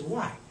back. I said,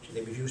 why? She said,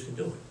 they refused to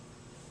do it.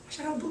 I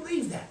said, I don't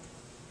believe that.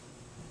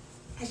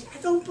 I said,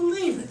 I don't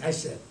believe it. I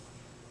said,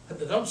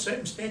 under those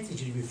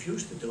circumstances, you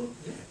refused to do it?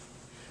 Yeah.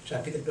 So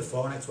I picked up the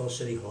phone, I called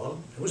City Hall.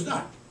 It was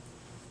done.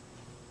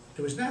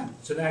 It was done.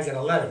 So now I got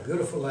a letter,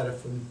 beautiful letter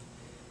from,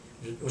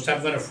 which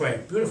I'm going to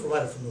frame, beautiful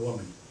letter from the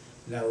woman.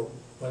 You know,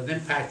 what an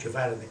impact you've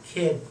had on the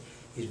kid.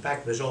 He's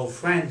back with his old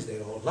friends,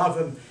 they all love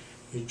him.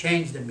 You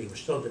changed him, he was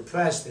still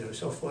depressed, you know,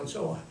 so forth and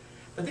so on.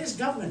 But this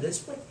government,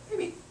 I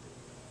mean,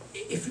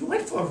 if you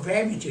went for a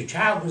variance, your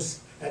child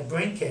had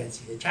brain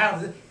cancer, your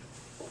child,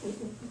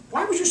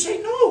 why would you say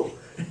no?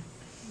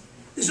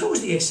 There's always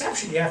the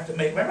exception you have to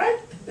make, right?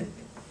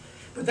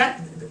 But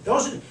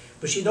those are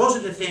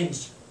the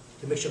things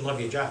that make you love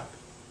your job.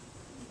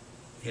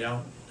 You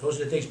know, those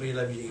are the things that make you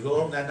love your job. You go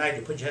home that night,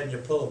 you put your head in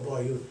your pillow,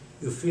 boy,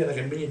 you feel like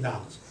 $1 million.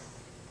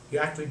 You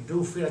actually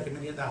do feel like $1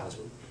 million,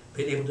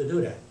 being able to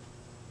do that.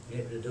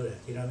 Being able to do that.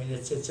 You know, I mean,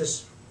 it's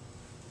just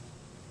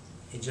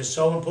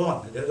so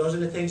important. Those are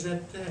the things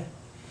that,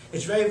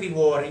 it's very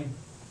rewarding,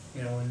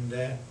 you know, and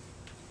the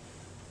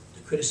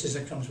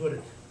criticism comes with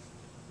it.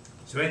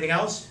 Is there anything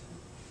else?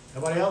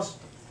 Nobody else?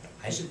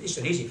 It's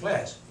an easy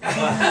class.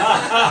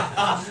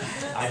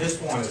 I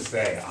just want to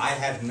say, I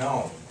have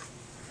known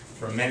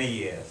for many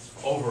years,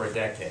 over a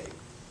decade,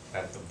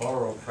 that the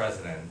borough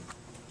president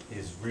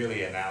is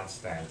really an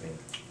outstanding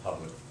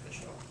public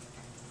official.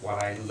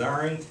 What I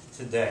learned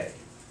today,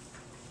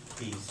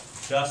 he's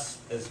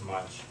just as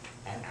much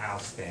an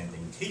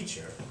outstanding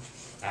teacher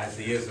as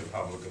he is a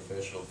public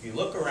official. If you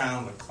look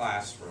around the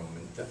classroom,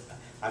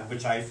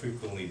 which I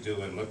frequently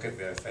do, and look at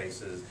their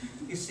faces,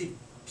 you see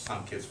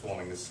some kids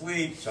falling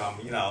asleep, some,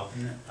 you know,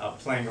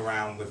 playing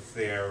around with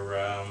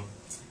their,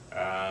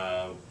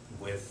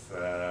 with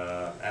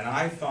an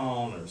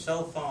iPhone or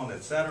cell phone,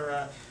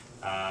 etc.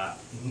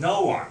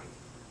 No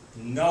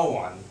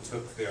one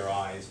took their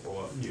eyes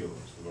off you,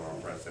 Mr. Borough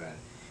President.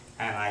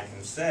 And I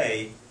can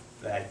say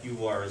that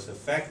you are as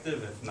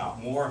effective, if not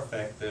more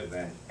effective,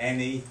 than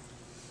any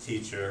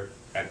teacher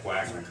at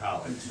Wagner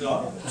College.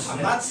 So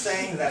I'm not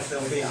saying that there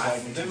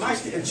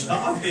might be a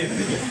job in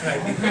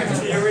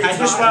I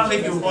just want to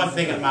leave you with one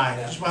thing in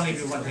mind.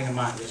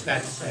 Is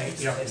that to say,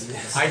 you know,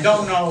 I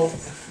don't know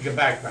your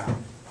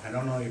background. I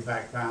don't know your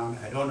background.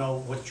 I don't know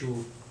what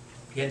you,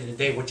 at the end of the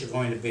day, what you're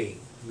going to be.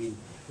 I mean,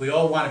 we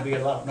all want to be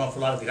an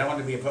awful lot of things. I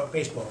wanted to be a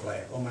baseball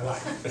player all my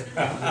life.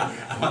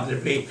 I wanted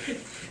to be.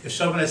 If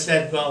someone had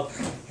said, well,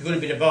 you're going to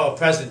be the borough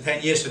president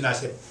 10 years from now, I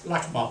said,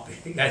 lock him up.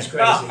 That's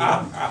crazy.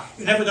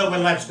 You never know where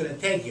life's going to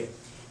take you.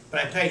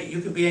 But I tell you, you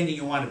can be anything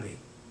you want to be.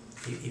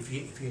 If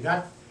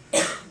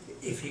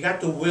you got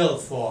the will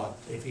for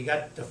it, if you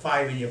got the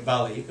fire in your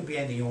belly, you can be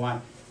anything you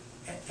want.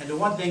 And the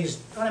one thing is,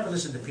 don't ever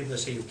listen to people that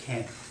say you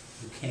can't.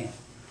 You can't.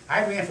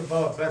 I ran for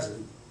borough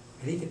president,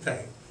 and he could tell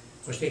you,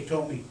 because they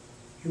told me,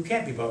 you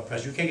can't be borough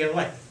president, you can't get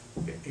elected.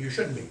 You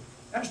shouldn't be.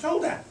 I was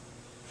told that.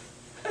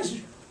 I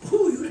said,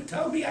 who are you to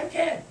tell me I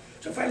can't?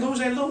 So if I lose,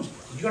 I lose.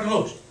 You're going to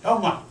lose.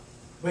 Don't want.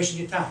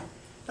 Wasting your time.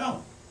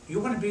 Don't. You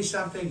want to be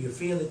something, you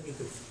feel that you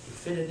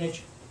fit a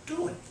niche,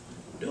 do it.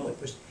 Do it.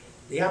 Because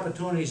the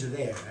opportunities are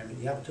there. I mean,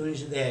 the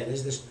opportunities are there.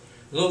 There's this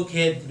little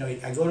kid, you know,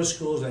 I go to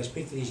schools and I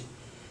speak to these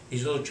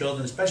little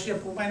children, especially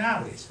up with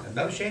minorities. I'm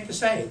not ashamed to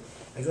say it.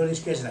 I go to these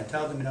kids and I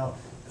tell them, you know,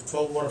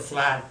 throw water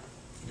flat,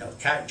 you know,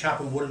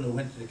 chopping wood in the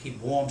winter to keep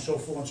warm, so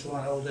forth and so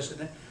on, all this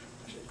and that.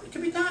 It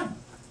can be done.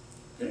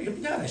 It can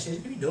be done. I say,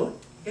 you can do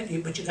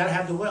it. But you gotta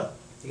have the will.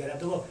 You gotta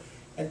have the will.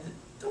 And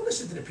don't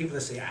listen to the people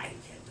that say, you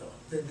can't do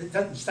it.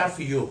 It's not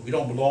for you. You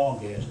don't belong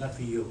here. It's not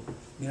for you.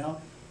 You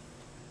know?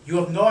 You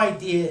have no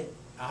idea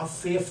how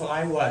fearful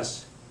I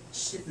was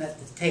sitting at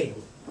the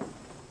table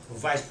with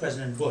Vice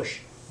President Bush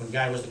when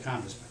Guy was the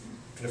congressman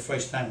for the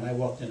first time when I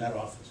walked in that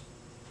office.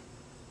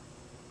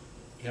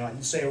 You know, I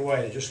didn't say a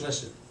word. I just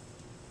listened.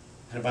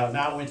 And about an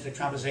hour into the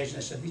conversation,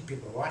 I said, these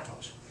people are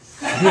wackos.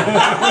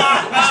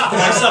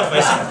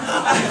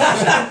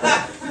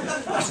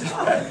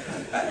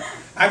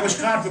 I was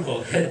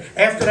comfortable.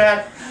 After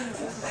that,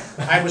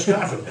 I was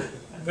comfortable.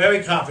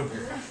 Very comfortable.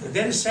 But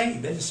they're the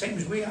same. They're the same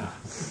as we are.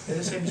 They're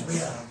the same as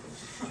we are.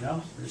 You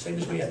know? They're the same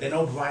as we are. They're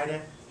no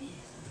brighter.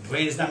 The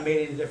brain is not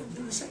made any different.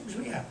 They're the same as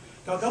we are.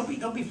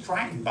 Don't be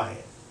frightened by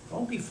it.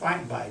 Don't be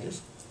frightened by it.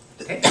 Just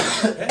take it.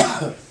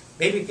 Yeah.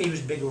 Maybe if they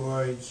use bigger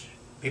words.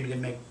 Maybe they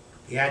make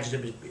the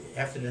adjective is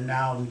after the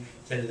noun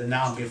instead of the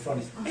noun be in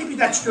front of it. Maybe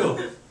that's true.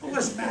 But what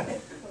does it matter?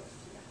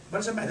 What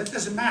does it matter? That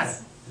doesn't matter.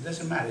 It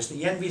doesn't matter. It's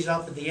the end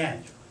result at the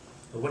end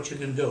of what you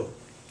can do.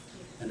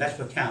 And that's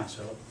what counts.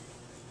 So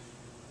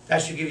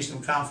that should give you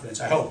some confidence,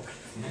 I hope.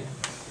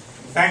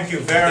 Thank you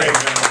very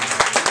much.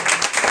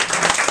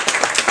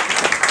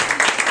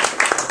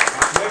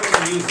 We're going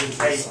to use the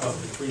tape of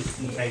the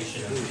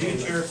presentation in the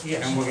future,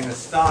 and we're going to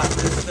start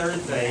this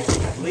Thursday,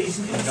 at least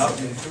in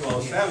Dublin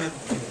 207,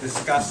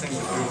 discussing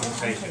the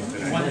presentation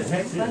today. You want to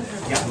take it?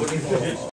 Yeah.